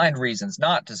trying to find reasons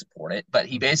not to support it, but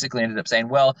he Mm-hmm. basically ended up saying,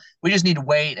 "Well, we just need to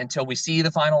wait until we see the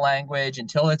final language,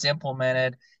 until it's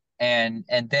implemented, and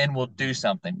then we'll do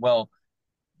something." Well,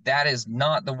 that is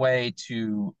not the way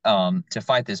to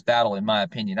fight this battle, in my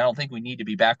opinion. I don't think we need to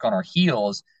be back on our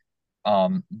heels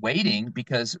waiting,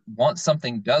 because once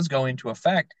something does go into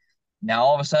effect, now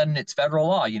all of a sudden it's federal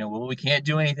law. Well, we can't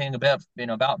do anything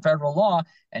about federal law,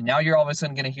 and now you're all of a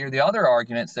sudden going to hear the other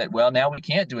arguments that, well, now we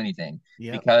can't do anything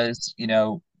Yep. because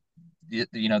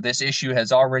this issue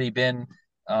has already been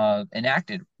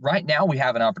enacted. Right now, we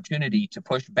have an opportunity to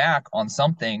push back on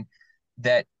something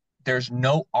that there's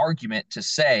no argument to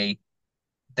say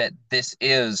that this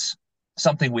is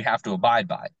something we have to abide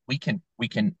by. We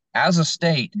can as a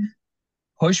state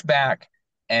push back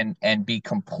and be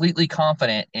completely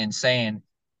confident in saying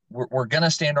we're going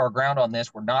to stand our ground on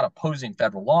this. We're not opposing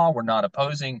federal law. We're not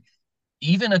opposing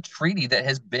even a treaty that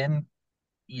has been,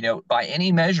 by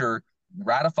any measure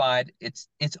ratified. It's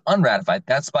unratified.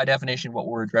 That's by definition what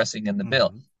we're addressing in the bill.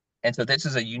 Mm-hmm. And so this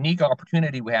is a unique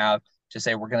opportunity we have to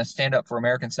say we're going to stand up for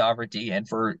American sovereignty and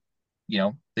for,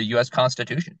 the U.S.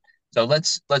 Constitution. So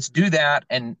let's do that,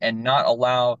 and not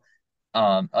allow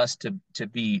us to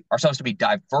be ourselves to be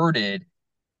diverted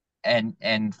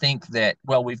and think that,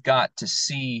 well, we've got to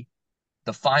see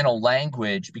the final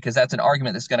language, because that's an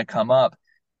argument that's going to come up,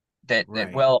 that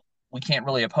Right. well, we can't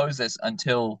really oppose this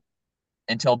until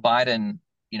Biden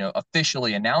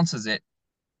officially announces it.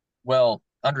 Well,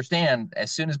 understand,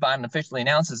 as soon as Biden officially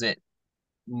announces it,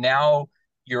 now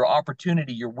your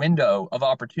window of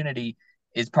opportunity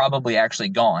is probably actually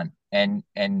gone, and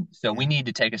so we Yeah. need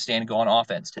to take a stand and go on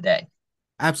offense today.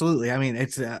 Absolutely. I mean,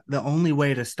 it's the only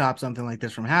way to stop something like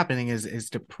this from happening is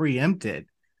to preempt it.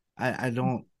 I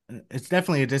don't. It's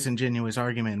definitely a disingenuous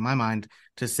argument in my mind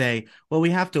to say, well, we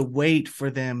have to wait for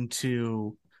them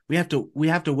to. We have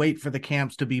to wait for the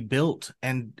camps to be built,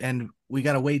 and we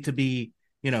got to wait to be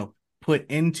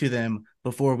put into them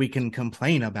before we can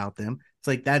complain about them. It's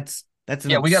like that's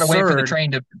an Yeah, we got to wait for the absurd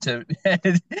train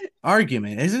to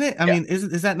argument, isn't it? I yeah, mean,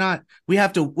 is that not? We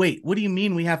have to wait. What do you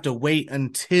mean we have to wait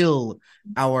until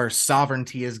our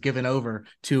sovereignty is given over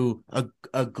to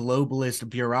a globalist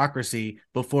bureaucracy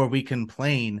before we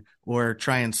complain or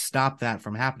try and stop that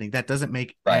from happening? That doesn't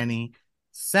make right, any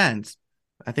sense.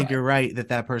 I think right. you're right that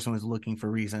that person was looking for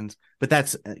reasons, but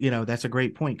that's a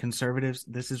great point. Conservatives,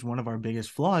 this is one of our biggest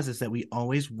flaws, is that we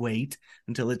always wait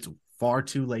until it's far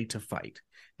too late to fight.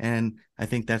 And I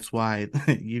think that's why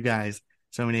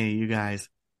so many of you guys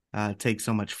take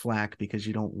so much flack, because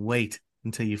you don't wait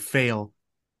until you fail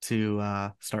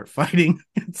to start fighting.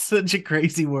 It's such a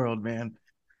crazy world, man.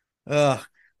 Ugh.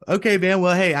 Okay, man.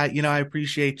 Well, hey, I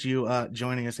appreciate you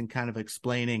joining us and kind of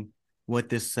explaining what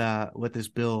this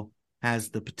bill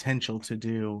has the potential to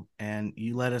do, and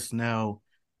you let us know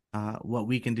what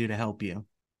we can do to help you.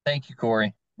 Thank you, Corey.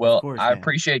 Of Well, course, I man.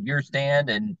 appreciate your stand,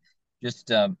 and just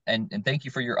and thank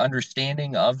you for your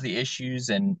understanding of the issues,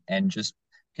 and just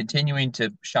continuing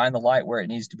to shine the light where it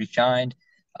needs to be shined.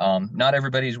 Not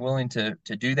everybody's willing to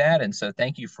do that, and so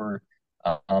thank you for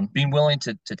being willing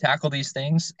to tackle these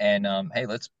things. And hey,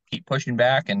 let's keep pushing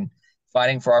back and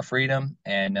fighting for our freedom.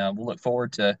 And we'll look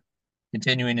forward to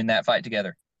continuing in that fight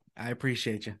together. I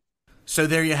appreciate you. So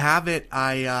there you have it.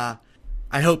 I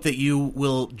hope that you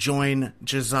will join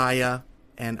Josiah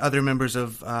and other members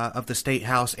of the State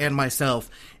House and myself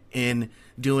in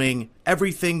doing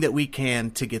everything that we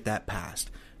can to get that passed.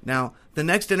 Now, the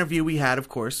next interview we had, of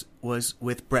course, was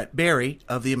with Brett Berry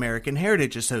of the American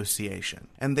Heritage Association.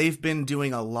 And they've been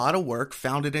doing a lot of work,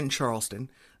 founded in Charleston,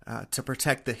 to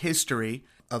protect the history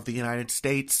of the United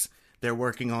States. They're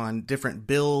working on different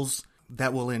bills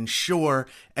that will ensure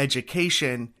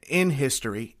education in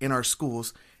history in our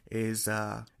schools is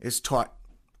taught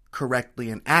correctly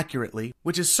and accurately,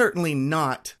 which is certainly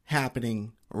not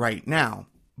happening right now.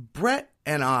 Brett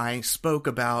and I spoke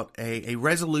about a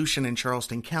resolution in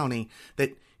Charleston County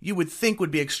that you would think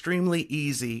would be extremely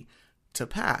easy to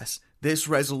pass. This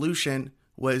resolution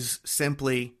was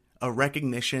simply a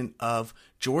recognition of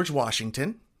George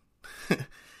Washington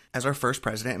as our first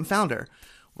president and founder.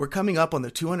 We're coming up on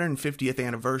the 250th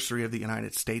anniversary of the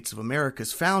United States of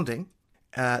America's founding.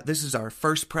 This is our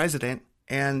first president,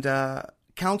 and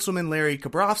Councilman Larry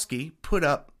Kabrowski put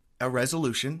up a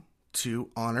resolution to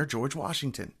honor George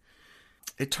Washington.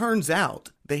 It turns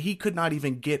out that he could not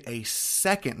even get a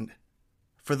second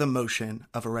for the motion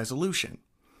of a resolution.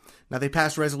 Now, they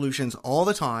pass resolutions all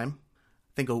the time.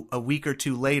 I think a week or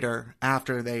two later,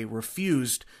 after they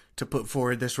refused to put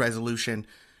forward this resolution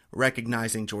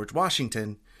recognizing George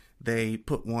Washington, they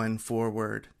put one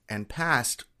forward and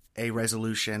passed a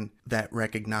resolution that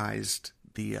recognized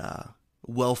the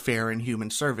Welfare and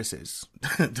Human Services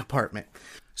Department.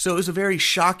 So it was a very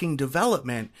shocking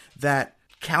development that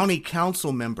county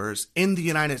council members in the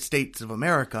United States of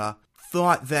America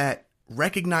thought that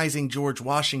recognizing George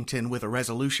Washington with a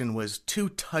resolution was too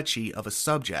touchy of a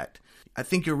subject. I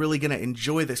think you're really going to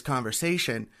enjoy this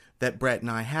conversation that Brett and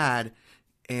I had,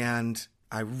 and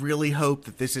I really hope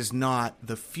that this is not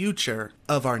the future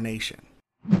of our nation.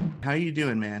 How you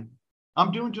doing, man?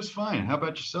 I'm doing just fine. How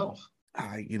about yourself?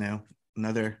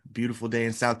 Another beautiful day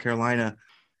in South Carolina.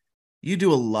 You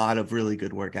do a lot of really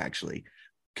good work, actually.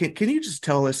 Can you just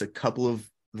tell us a couple of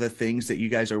the things that you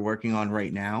guys are working on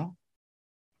right now?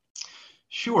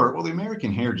 Sure. Well, the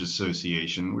American Heritage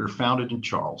Association, we were founded in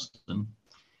Charleston,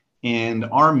 and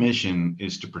our mission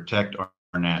is to protect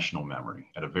our national memory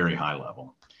at a very high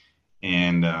level,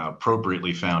 and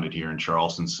appropriately founded here in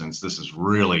Charleston, since this is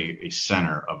really a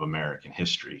center of American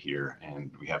history here,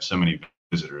 and we have so many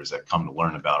visitors that come to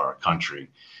learn about our country.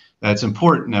 That's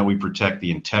important that we protect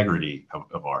the integrity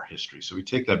of our history. So we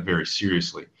take that very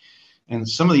seriously. And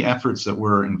some of the efforts that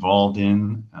we're involved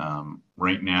in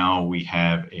right now, we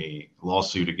have a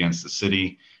lawsuit against the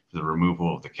city for the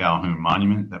removal of the Calhoun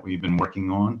Monument that we've been working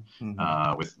on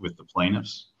with the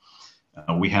plaintiffs.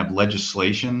 We have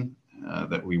legislation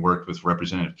that we worked with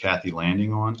Representative Kathy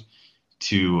Landing on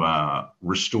to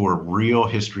restore real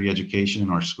history education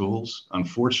in our schools.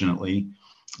 Unfortunately,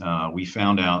 we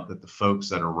found out that the folks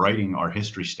that are writing our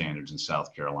history standards in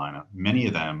South Carolina, many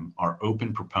of them are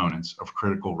open proponents of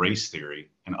critical race theory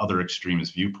and other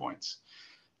extremist viewpoints.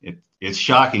 It's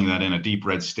shocking that in a deep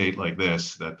red state like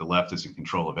this, that the left is in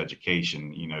control of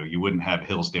education. You wouldn't have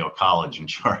Hillsdale College in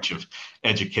charge of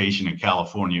education in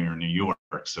California or New York.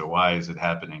 So why is it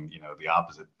happening? The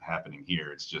opposite happening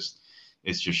here. It's just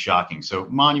shocking. So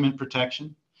monument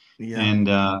protection and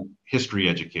history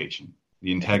education,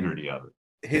 the integrity of it.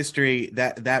 History,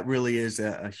 that really is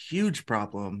a huge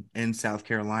problem in South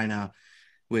Carolina,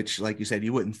 which, like you said,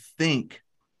 you wouldn't think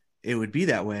it would be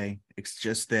that way. It's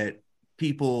just that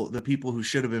the people who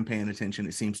should have been paying attention,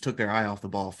 it seems, took their eye off the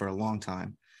ball for a long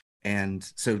time. And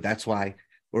so that's why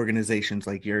organizations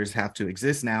like yours have to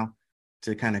exist now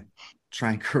to kind of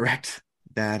try and correct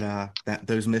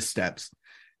those missteps.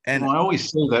 And I always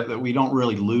say that we don't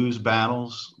really lose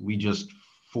battles, we just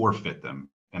forfeit them.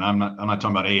 And I'm not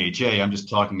talking about AHA. I'm just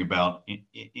talking about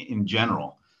in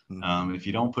general. If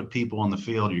you don't put people on the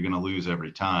field, you're going to lose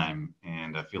every time.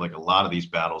 And I feel like a lot of these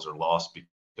battles are lost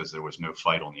because there was no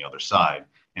fight on the other side.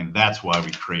 And that's why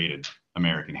we created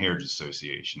American Heritage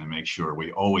Association, to make sure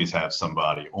we always have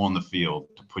somebody on the field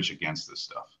to push against this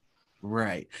stuff.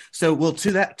 Right. So, well,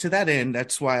 to that end,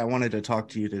 that's why I wanted to talk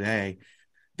to you today.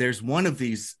 There's one of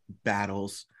these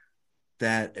battles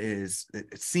that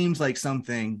it seems like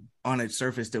something on its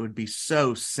surface that would be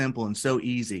so simple and so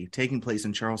easy, taking place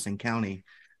in Charleston County,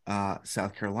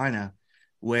 South Carolina,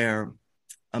 where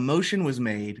a motion was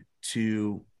made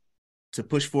to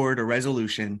push forward a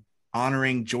resolution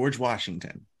honoring George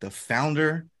Washington, the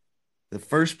founder, the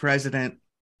first president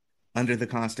under the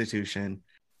Constitution.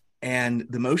 And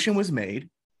the motion was made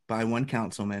by one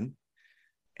councilman,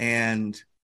 and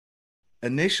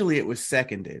initially it was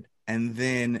seconded, and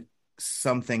then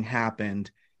something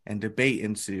happened and debate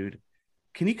ensued.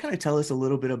 Can you kind of tell us a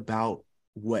little bit about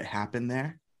what happened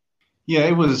there? Yeah,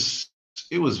 it was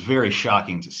very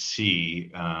shocking to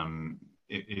see.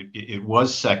 It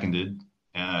was seconded,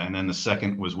 and then the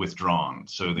second was withdrawn.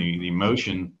 So the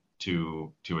motion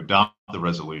to adopt the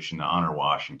resolution to honor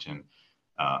Washington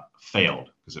failed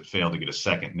because it failed to get a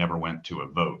second, never went to a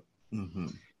vote. Mm-hmm.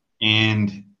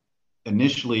 And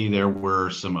initially, there were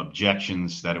some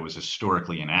objections that it was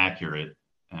historically inaccurate.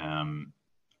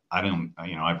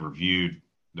 I've reviewed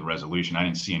the resolution. I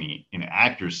didn't see any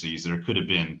inaccuracies. There could have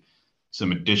been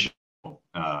some additional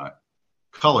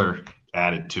color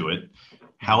added to it.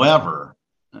 However,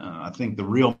 I think the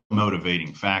real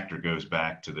motivating factor goes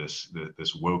back to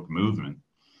this woke movement.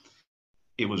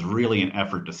 It was really an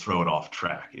effort to throw it off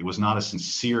track. It was not a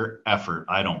sincere effort,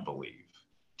 I don't believe,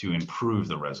 to improve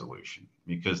the resolution,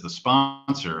 because the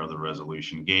sponsor of the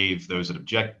resolution gave those that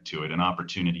objected to it an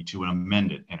opportunity to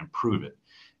amend it and improve it,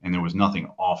 and there was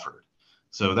nothing offered.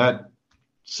 So that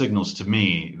signals to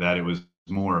me that it was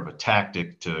more of a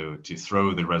tactic to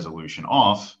throw the resolution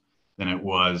off than it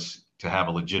was to have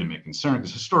a legitimate concern,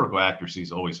 because historical accuracy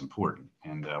is always important,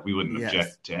 and we wouldn't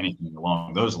object to anything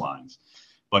along those lines.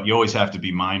 But you always have to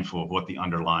be mindful of what the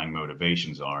underlying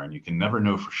motivations are, and you can never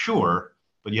know for sure,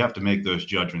 but you have to make those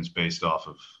judgments based off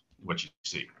of what you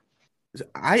see.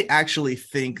 I actually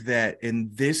think that in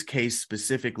this case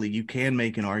specifically, you can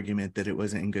make an argument that it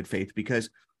wasn't in good faith, because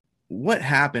what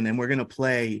happened, and we're going to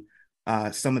play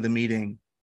some of the meeting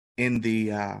in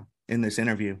this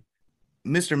interview.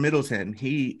 Mr. Middleton,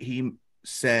 he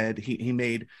said he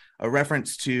made a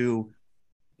reference to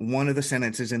one of the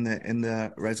sentences in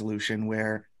the resolution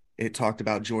where it talked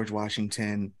about George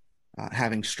Washington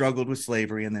having struggled with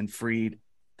slavery and then freed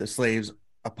the slaves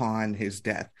upon his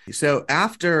death. So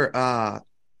after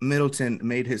Middleton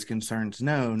made his concerns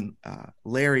known,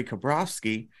 Larry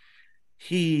Kabrowski,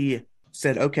 he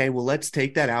said, okay, well, let's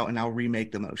take that out and I'll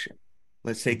remake the motion.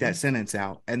 Let's take that sentence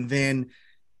out. And then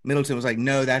Middleton was like,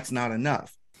 no, that's not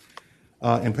enough.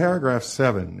 In paragraph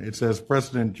 7, it says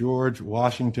President George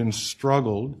Washington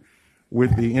struggled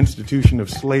with the institution of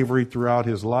slavery throughout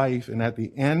his life, and at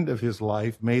the end of his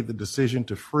life made the decision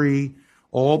to free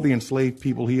all the enslaved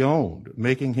people he owned,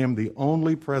 making him the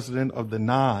only president of the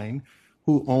 9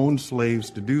 who owned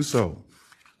slaves to do so.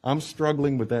 I'm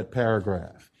struggling with that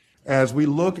paragraph. As we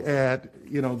look at,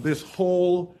 this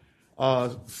whole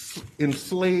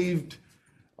enslaved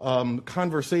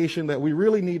conversation that we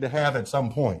really need to have at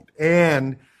some point,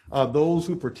 and those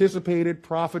who participated,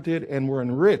 profited, and were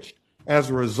enriched as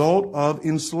a result of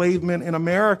enslavement in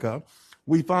America,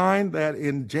 we find that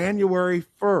in January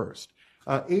 1st,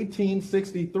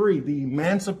 1863, the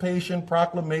Emancipation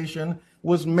Proclamation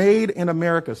was made in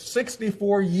America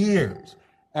 64 years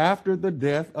after the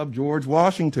death of George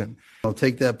Washington. I'll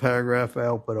take that paragraph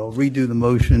out, but I'll redo the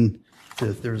motion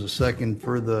if there's a second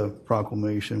for the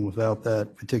proclamation without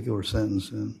that particular sentence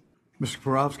in. Mr.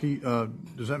 Karofsky,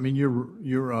 does that mean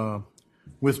you're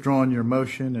withdrawing your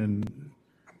motion, and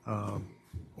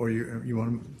or you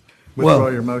want to withdraw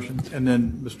your motion? And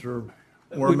then Mr.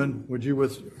 Orman, would you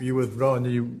withdraw, and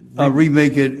then you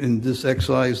remake it and just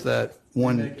excise that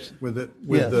one with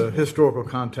the historical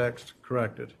context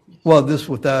corrected? Well, this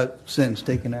with that sentence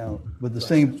taken out, with the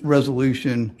same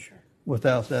resolution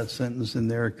without that sentence in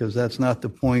there, because that's not the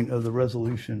point of the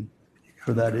resolution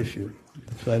for that issue.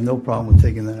 So I have no problem with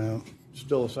taking that out.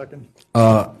 Still a second?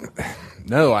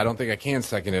 No, I don't think I can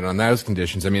second it on those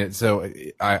conditions. I mean, so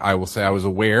I will say I was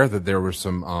aware that there were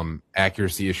some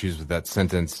accuracy issues with that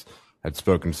sentence. I'd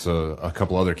spoken to a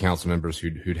couple other council members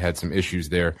who'd had some issues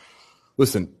there.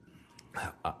 Listen,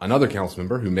 another council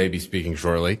member who may be speaking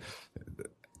shortly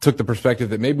took the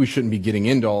perspective that maybe we shouldn't be getting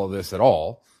into all of this at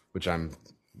all, which I'm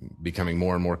becoming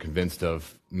more and more convinced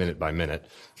of minute by minute.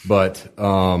 But,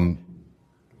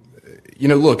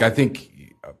 look, I think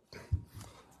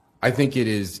it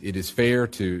is fair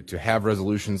to have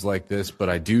resolutions like this, but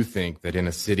I do think that in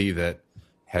a city that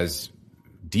has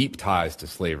deep ties to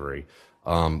slavery,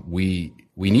 we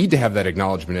need to have that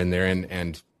acknowledgement in there,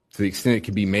 and to the extent it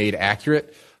can be made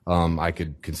accurate, I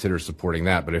could consider supporting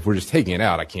that. But if we're just taking it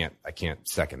out, I can't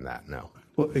second that. No.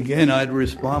 Well, again, I'd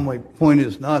respond. My point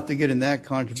is not to get in that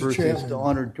controversy. It's to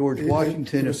honor George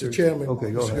Washington. Mr. Chairman,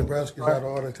 okay, go ahead. Mr. Kabrowski's out of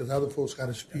order because other folks got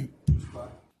to speak.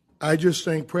 I just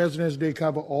think President's Day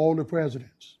cover all the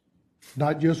presidents,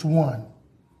 not just one.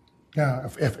 Now,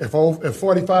 if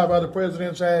 45 other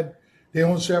presidents had their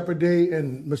own separate day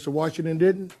and Mr. Washington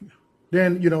didn't,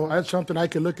 then, that's something I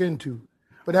could look into.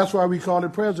 But that's why we call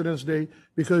it President's Day,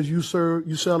 because you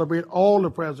celebrate all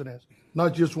the presidents,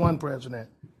 not just one president.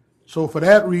 So for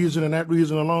that reason and that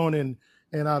reason alone,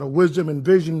 and out of wisdom and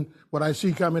vision, what I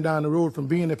see coming down the road from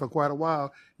being there for quite a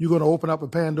while, you're going to open up a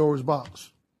Pandora's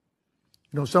box.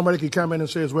 Somebody could come in and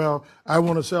says, well, I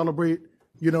want to celebrate,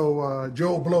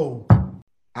 Joe Blow.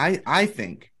 I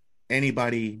think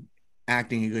anybody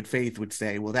acting in good faith would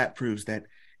say, well, that proves that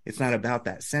it's not about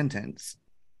that sentence.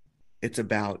 It's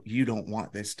about you don't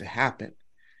want this to happen.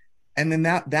 And then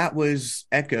that was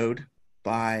echoed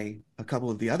by a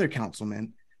couple of the other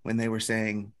councilmen when they were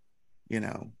saying,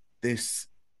 no,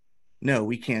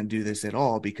 we can't do this at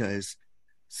all because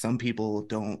some people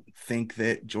don't think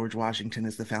that George Washington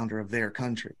is the founder of their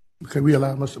country. Could we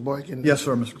allow Mr. Boykin? Yes,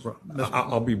 sir, Mr.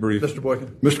 I'll be brief. Mr. Boykin.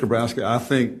 Mr. Krabrowski, I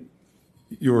think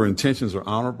your intentions are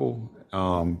honorable.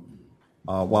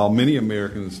 While many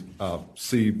Americans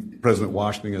see President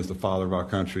Washington as the father of our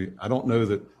country, I don't know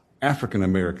that African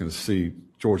Americans see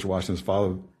George Washington as father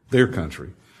of their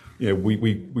country.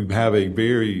 We have a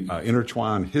very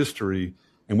intertwined history,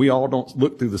 and we all don't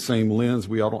look through the same lens.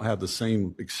 We all don't have the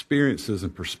same experiences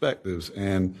and perspectives.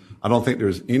 And I don't think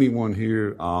there's anyone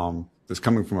here that's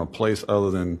coming from a place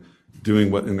other than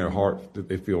doing what in their heart that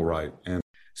they feel right. And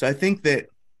so I think that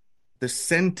the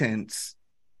sentence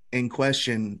in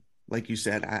question, like you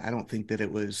said, I don't think that it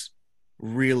was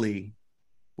really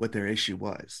what their issue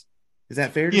was. Is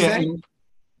that fair to say?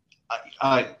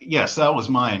 Yes, that was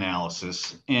my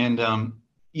analysis. And,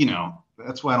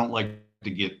 that's why I don't like to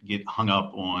get hung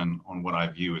up on what I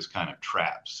view as kind of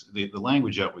traps. The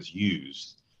language that was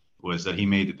used was that he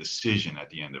made a decision at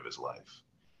the end of his life,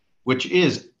 which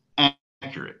is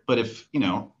accurate. But if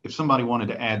somebody wanted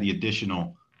to add the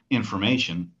additional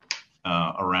information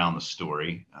around the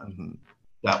story,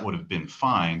 that would have been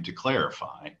fine to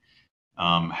clarify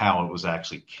how it was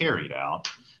actually carried out.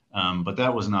 But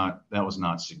that was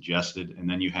not suggested. And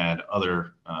then you had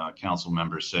other council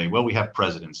members say, well, we have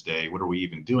President's Day. What are we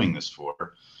even doing this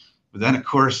for? But then, of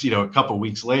course, a couple of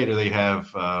weeks later, they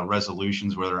have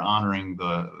resolutions where they're honoring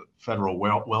the federal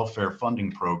welfare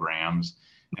funding programs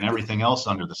and everything else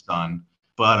under the sun.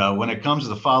 But when it comes to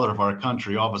the father of our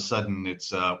country, all of a sudden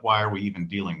it's why are we even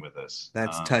dealing with this?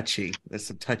 That's touchy. That's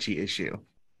a touchy issue.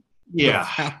 Yeah.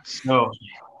 So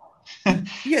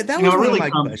yeah, that was one of my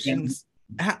questions.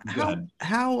 How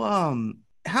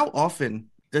often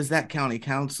does that county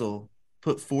council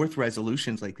put forth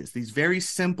resolutions like this? These very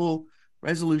simple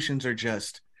resolutions are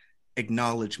just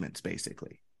acknowledgments,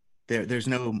 basically. There's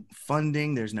no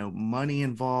funding, there's no money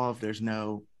involved,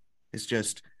 it's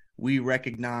just we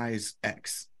recognize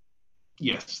X.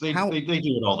 Yes, they do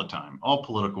it all the time. All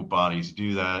political bodies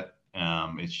do that.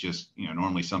 It's just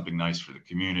normally something nice for the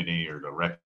community or to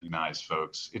recognize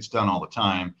folks. It's done all the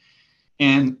time.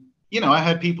 And I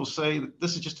had people say,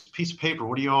 this is just a piece of paper.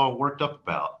 What are you all worked up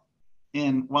about?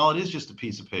 And while it is just a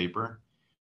piece of paper,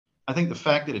 I think the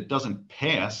fact that it doesn't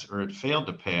pass or it failed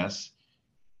to pass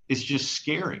is just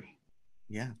scary.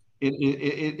 Yeah.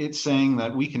 It's saying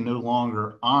that we can no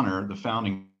longer honor the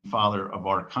founding father of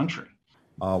our country.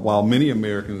 While many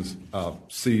Americans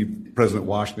see President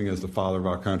Washington as the father of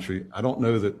our country, I don't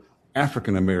know that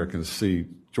African Americans see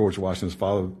George Washington as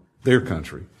father of their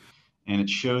country. And it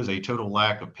shows a total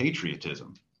lack of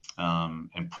patriotism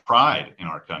and pride in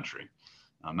our country.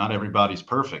 Not everybody's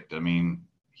perfect. I mean,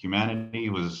 humanity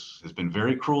has been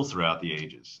very cruel throughout the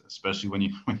ages, especially when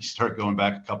you start going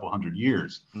back a couple hundred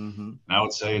years. Mm-hmm. And I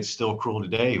would say it's still cruel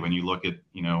today when you look at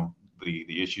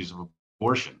the issues of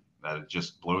abortion. That it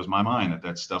just blows my mind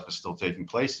that stuff is still taking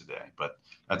place today. But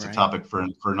that's right. A topic for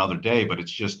another day. But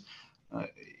it's just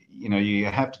you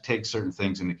have to take certain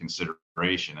things into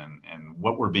consideration, and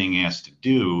what we're being asked to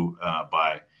do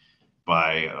by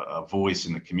a voice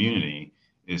in the community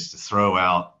is to throw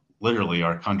out literally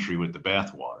our country with the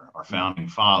bathwater, our founding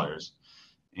fathers.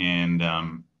 And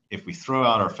if we throw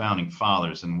out our founding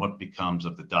fathers, then what becomes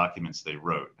of the documents they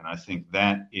wrote? And I think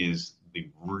that is the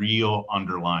real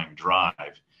underlying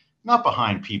drive, not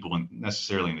behind people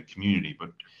necessarily in the community,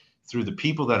 but through the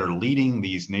people that are leading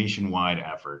these nationwide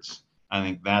efforts. I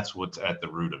think that's what's at the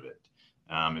root of it.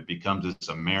 It becomes this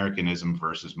Americanism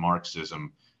versus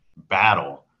Marxism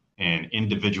battle, and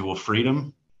individual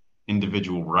freedom,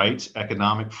 individual rights,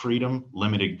 economic freedom,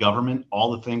 limited government,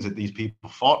 all the things that these people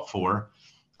fought for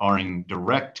are in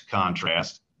direct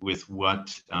contrast with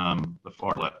what the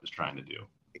far left is trying to do.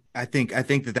 I think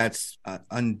that's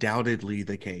undoubtedly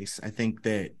the case. I think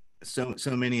that so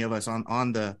many of us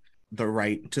on the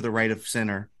right, to the right of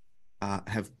center,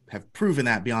 have proven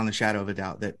that beyond the shadow of a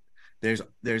doubt, that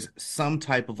there's some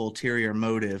type of ulterior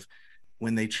motive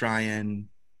when they try and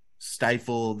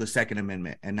stifle the Second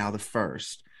Amendment and now the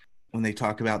First, when they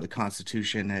talk about the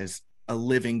Constitution as a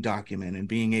living document and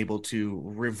being able to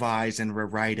revise and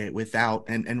rewrite it without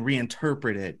and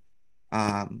reinterpret it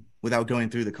without going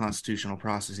through the constitutional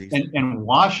processes. And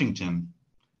Washington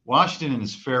in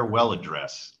his farewell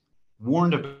address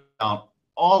warned about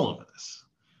all of this,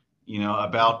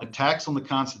 about attacks on the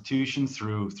Constitution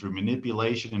through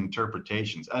manipulation and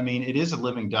interpretations. I mean, it is a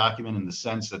living document in the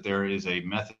sense that there is a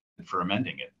method for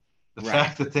amending it. The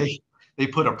fact that they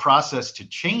put a process to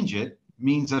change it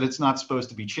means that it's not supposed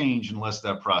to be changed unless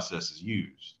that process is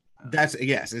used.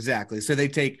 Yes, exactly. So they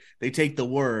take the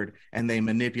word and they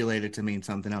manipulate it to mean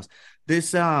something else.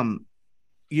 This,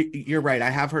 you're right. I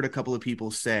have heard a couple of people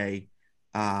say,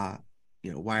 why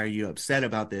are you upset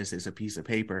about this? It's a piece of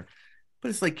paper. But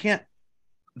it's like,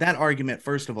 that argument,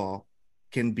 first of all,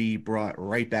 can be brought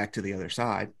right back to the other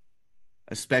side,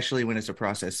 especially when it's a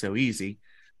process so easy.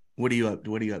 What are you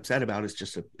upset about? It's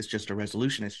just a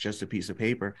resolution. It's just a piece of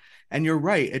paper. And you're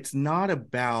right. It's not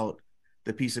about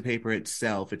the piece of paper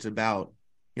itself. It's about,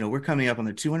 we're coming up on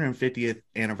the 250th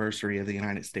anniversary of the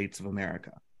United States of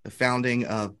America, the founding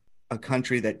of a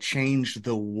country that changed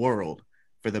the world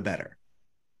for the better,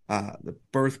 the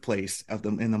birthplace of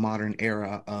them in the modern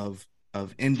era of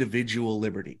individual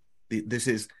liberty.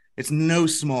 It's no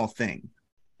small thing.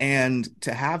 And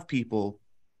to have people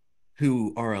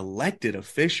who are elected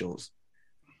officials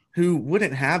who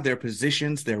wouldn't have their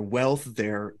positions, their wealth,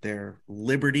 their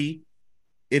liberty,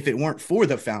 if it weren't for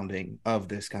the founding of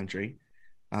this country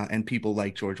and people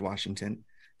like George Washington,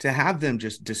 to have them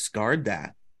just discard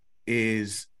that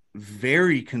is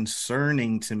very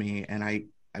concerning to me. And I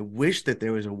wish that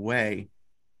there was a way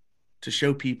to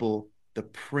show people the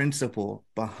principle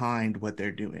behind what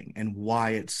they're doing and why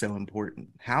it's so important.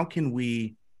 How can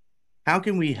we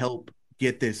help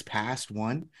get this past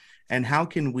one? And how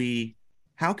can we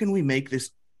make this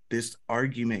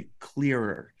argument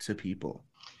clearer to people?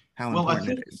 How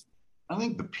important it is. I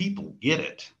think the people get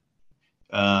it.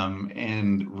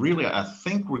 And really, I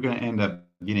think we're going to end up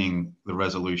getting the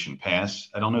resolution passed.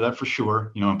 I don't know that for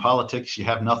sure. In politics, you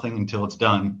have nothing until it's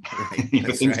done.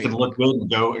 Right. Things can look good and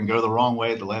go the wrong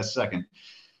way at the last second.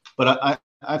 But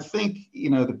I think,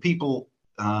 the people,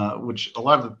 which a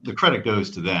lot of the credit goes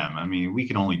to them. I mean, we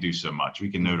can only do so much. We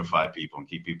can notify people and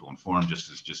keep people informed just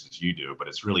as you do. But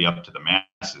it's really up to the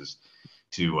masses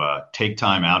to take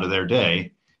time out of their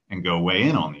day and go weigh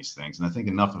in on these things. And I think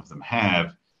enough of them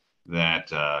have that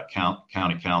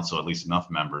county council, at least enough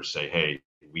members say, hey,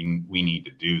 we need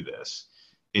to do this.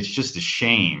 It's just a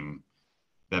shame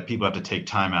that people have to take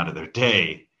time out of their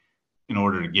day in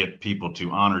order to get people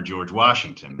to honor George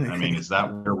Washington. I mean, is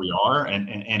that where we are? And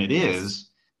it is.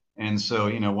 And so,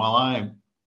 while I've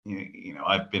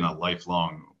been a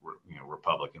lifelong,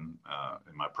 Republican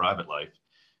in my private life,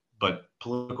 but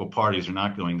political parties are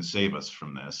not going to save us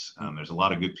from this. There's a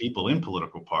lot of good people in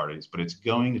political parties, but it's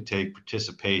going to take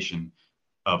participation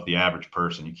of the average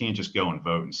person. You can't just go and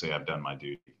vote and say, I've done my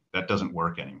duty. That doesn't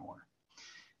work anymore.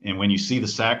 And when you see the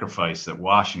sacrifice that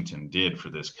Washington did for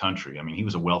this country, I mean, he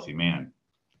was a wealthy man.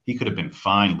 He could have been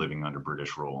fine living under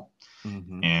British rule.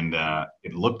 Mm-hmm. And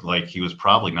it looked like he was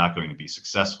probably not going to be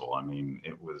successful. I mean,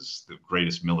 it was the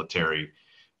greatest military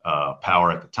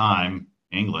power at the time,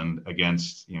 England,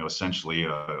 against, essentially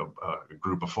a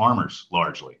group of farmers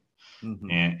largely.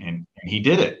 Mm-hmm. And he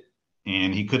did it.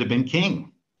 And he could have been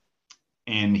king.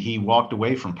 And he walked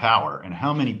away from power. And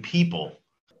how many people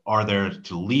are there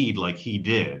to lead like he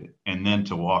did and then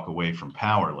to walk away from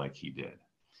power like he did?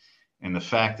 And the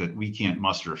fact that we can't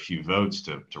muster a few votes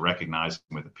to recognize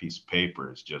him with a piece of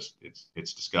paper is just,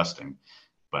 it's disgusting.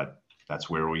 But that's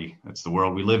the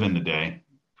world we live in today.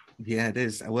 Yeah, it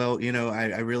is. Well,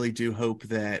 I really do hope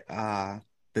that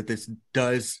that this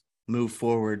does move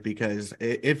forward, because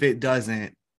if it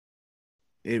doesn't,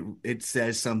 it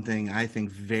says something, I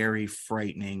think, very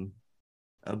frightening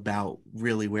about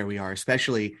really where we are,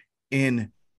 especially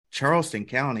in Charleston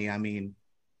County. I mean,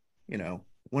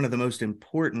 one of the most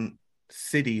important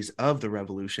cities of the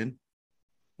Revolution,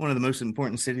 one of the most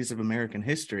important cities of American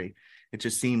history. It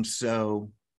just seems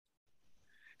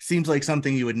like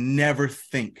something you would never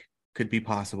think could be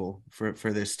possible for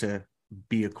this to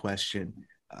be a question.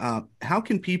 How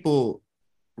can people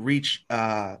reach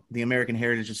the American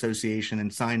Heritage Association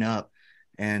and sign up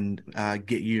and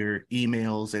get your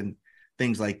emails and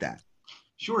things like that?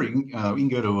 Sure. You can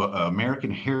go to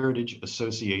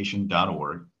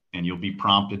AmericanHeritageAssociation.org, and you'll be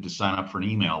prompted to sign up for an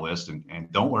email list. And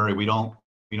don't worry, we don't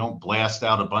blast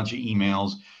out a bunch of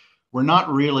emails. We're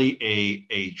not really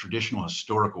a traditional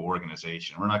historical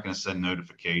organization. We're not going to send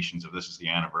notifications of this is the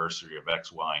anniversary of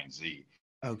X, Y, and Z.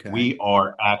 Okay. We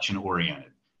are action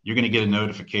oriented. you're going to get a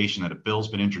notification that a bill's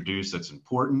been introduced that's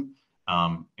important,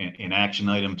 an action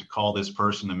item to call this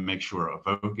person and make sure a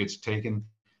vote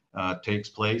takes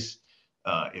place.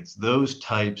 It's those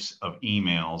types of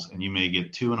emails, and you may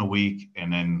get 2 in a week,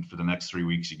 and then for the next 3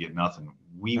 weeks you get nothing.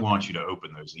 We want you to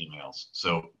open those emails.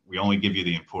 So we only give you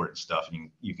the important stuff, and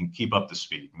you can keep up to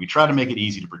speed. We try to make it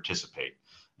easy to participate.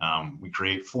 We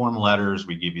create form letters.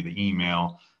 We give you the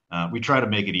email. We try to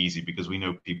make it easy because we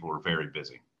know people are very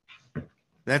busy.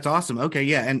 That's awesome. Okay.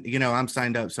 Yeah. And I'm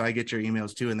signed up, so I get your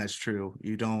emails too. And that's true.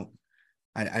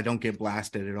 I don't get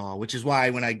blasted at all, which is why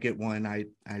when I get one, I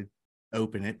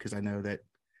open it, because I know that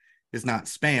it's not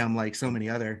spam like so many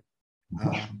other,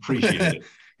 appreciate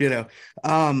it.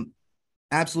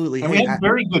 Absolutely. And we have a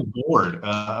very good board.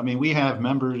 We have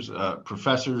members,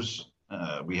 professors,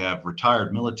 we have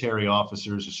retired military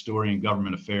officers, historian,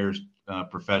 government affairs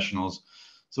professionals.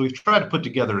 So we've tried to put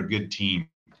together a good team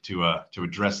to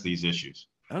address these issues.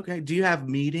 Okay. Do you have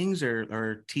meetings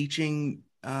or teaching?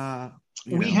 We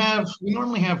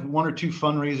normally have 1 or 2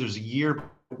 fundraisers a year.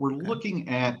 But we're looking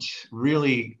at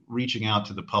really reaching out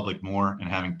to the public more and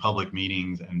having public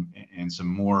meetings and some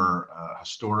more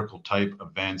historical type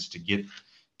events to get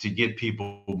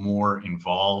people more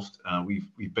involved.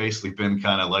 We've basically been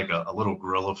kind of like a little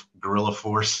guerrilla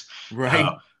force,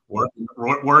 right?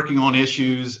 Working on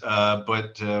issues,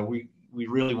 but we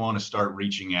really want to start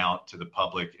reaching out to the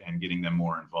public and getting them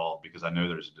more involved, because I know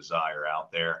there's a desire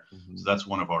out there. Mm-hmm. So that's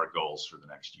one of our goals for the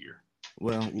next year.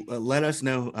 Well, let us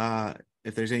know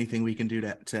if there's anything we can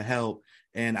do to help.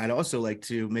 And I'd also like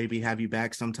to maybe have you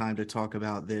back sometime to talk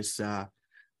about this,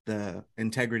 the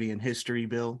integrity and history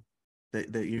bill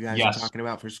that you guys are talking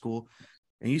about for school.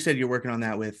 And you said you're working on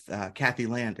that with Kathy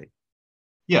Landing.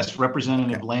 Yes,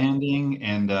 Representative Landing,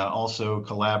 and also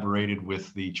collaborated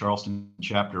with the Charleston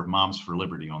chapter of Moms for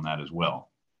Liberty on that as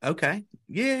well. Okay.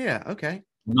 Yeah. Okay.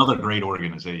 Another great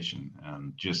organization.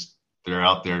 Just they're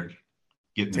out there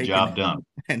getting the job done.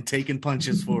 And taking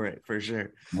punches for it, for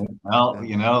sure.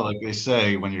 Well, like they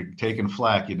say, when you're taking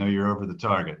flack, you're over the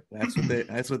target.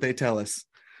 That's what they tell us.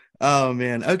 Oh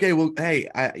man. Okay. Well, hey,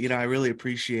 I really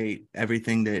appreciate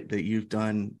everything that you've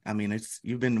done. I mean,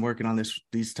 you've been working on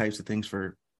these types of things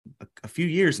for a few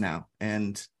years now,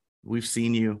 and we've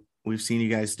seen you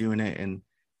guys doing it, and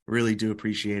really do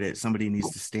appreciate it. Somebody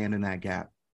needs to stand in that gap.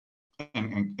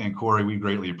 And Corey, we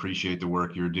greatly appreciate the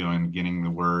work you're doing, getting the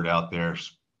word out there,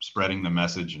 spreading the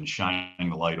message, and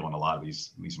shining the light on a lot of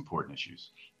these important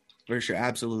issues. For sure.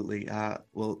 Absolutely.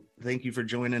 Well, thank you for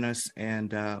joining us,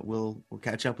 and we'll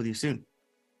catch up with you soon.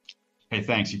 Hey,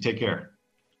 thanks. You take care.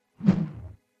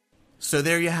 So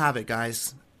there you have it,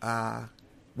 guys.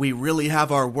 We really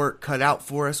have our work cut out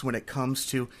for us when it comes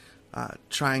to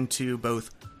trying to both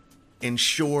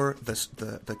ensure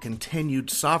the continued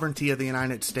sovereignty of the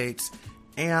United States,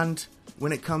 and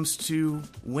when it comes to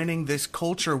winning this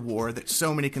culture war that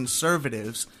so many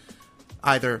conservatives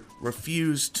either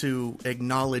refuse to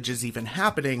acknowledge is even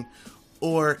happening,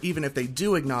 or even if they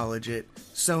do acknowledge it,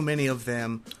 so many of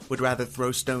them would rather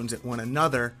throw stones at one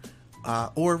another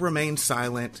or remain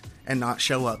silent and not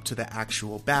show up to the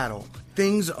actual battle.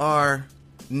 Things are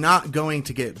not going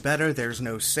to get better. There's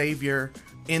no savior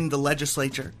in the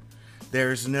legislature.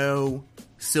 There's no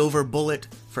silver bullet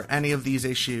for any of these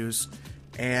issues.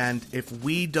 And if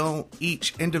we don't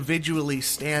each individually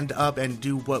stand up and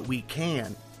do what we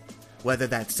can, whether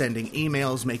that's sending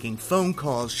emails, making phone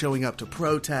calls, showing up to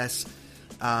protests,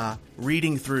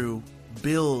 reading through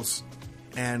bills,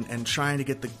 and trying to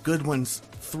get the good ones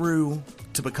through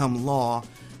to become law,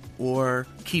 or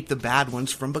keep the bad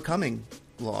ones from becoming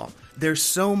law. There's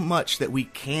so much that we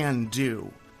can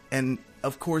do. And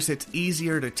of course, it's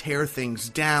easier to tear things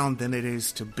down than it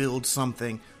is to build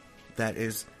something that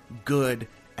is good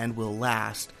and will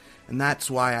last. And that's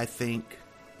why I think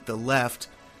the left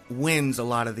wins a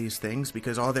lot of these things,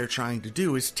 because all they're trying to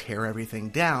do is tear everything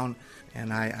down.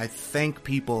 And I thank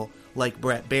people like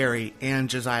Brett Barry and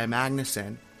Josiah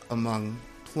Magnuson, among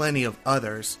plenty of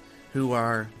others, who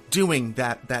are doing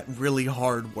that really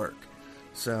hard work.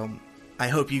 So I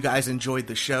hope you guys enjoyed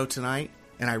the show tonight,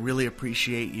 and I really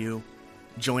appreciate you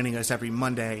joining us every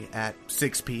Monday at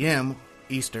 6 p.m.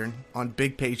 Eastern on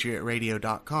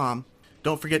BigPatriotRadio.com.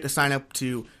 Don't forget to sign up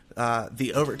to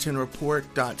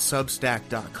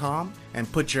theovertonreport.substack.com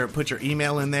and put your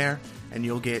email in there, and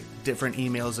you'll get different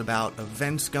emails about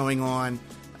events going on,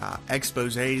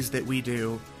 exposés that we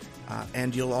do,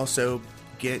 and you'll also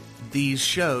get these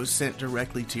shows sent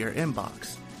directly to your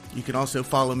inbox. You can also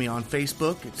follow me on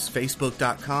Facebook. It's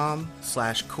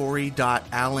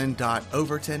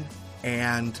facebook.com/Corey.Allen.Overton,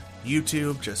 and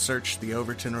YouTube, just search The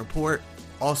Overton Report.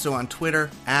 Also on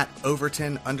Twitter,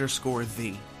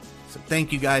 @Overton_the. So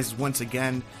thank you guys once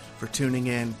again for tuning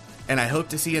in, and I hope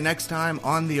to see you next time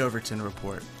on the Overton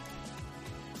Report.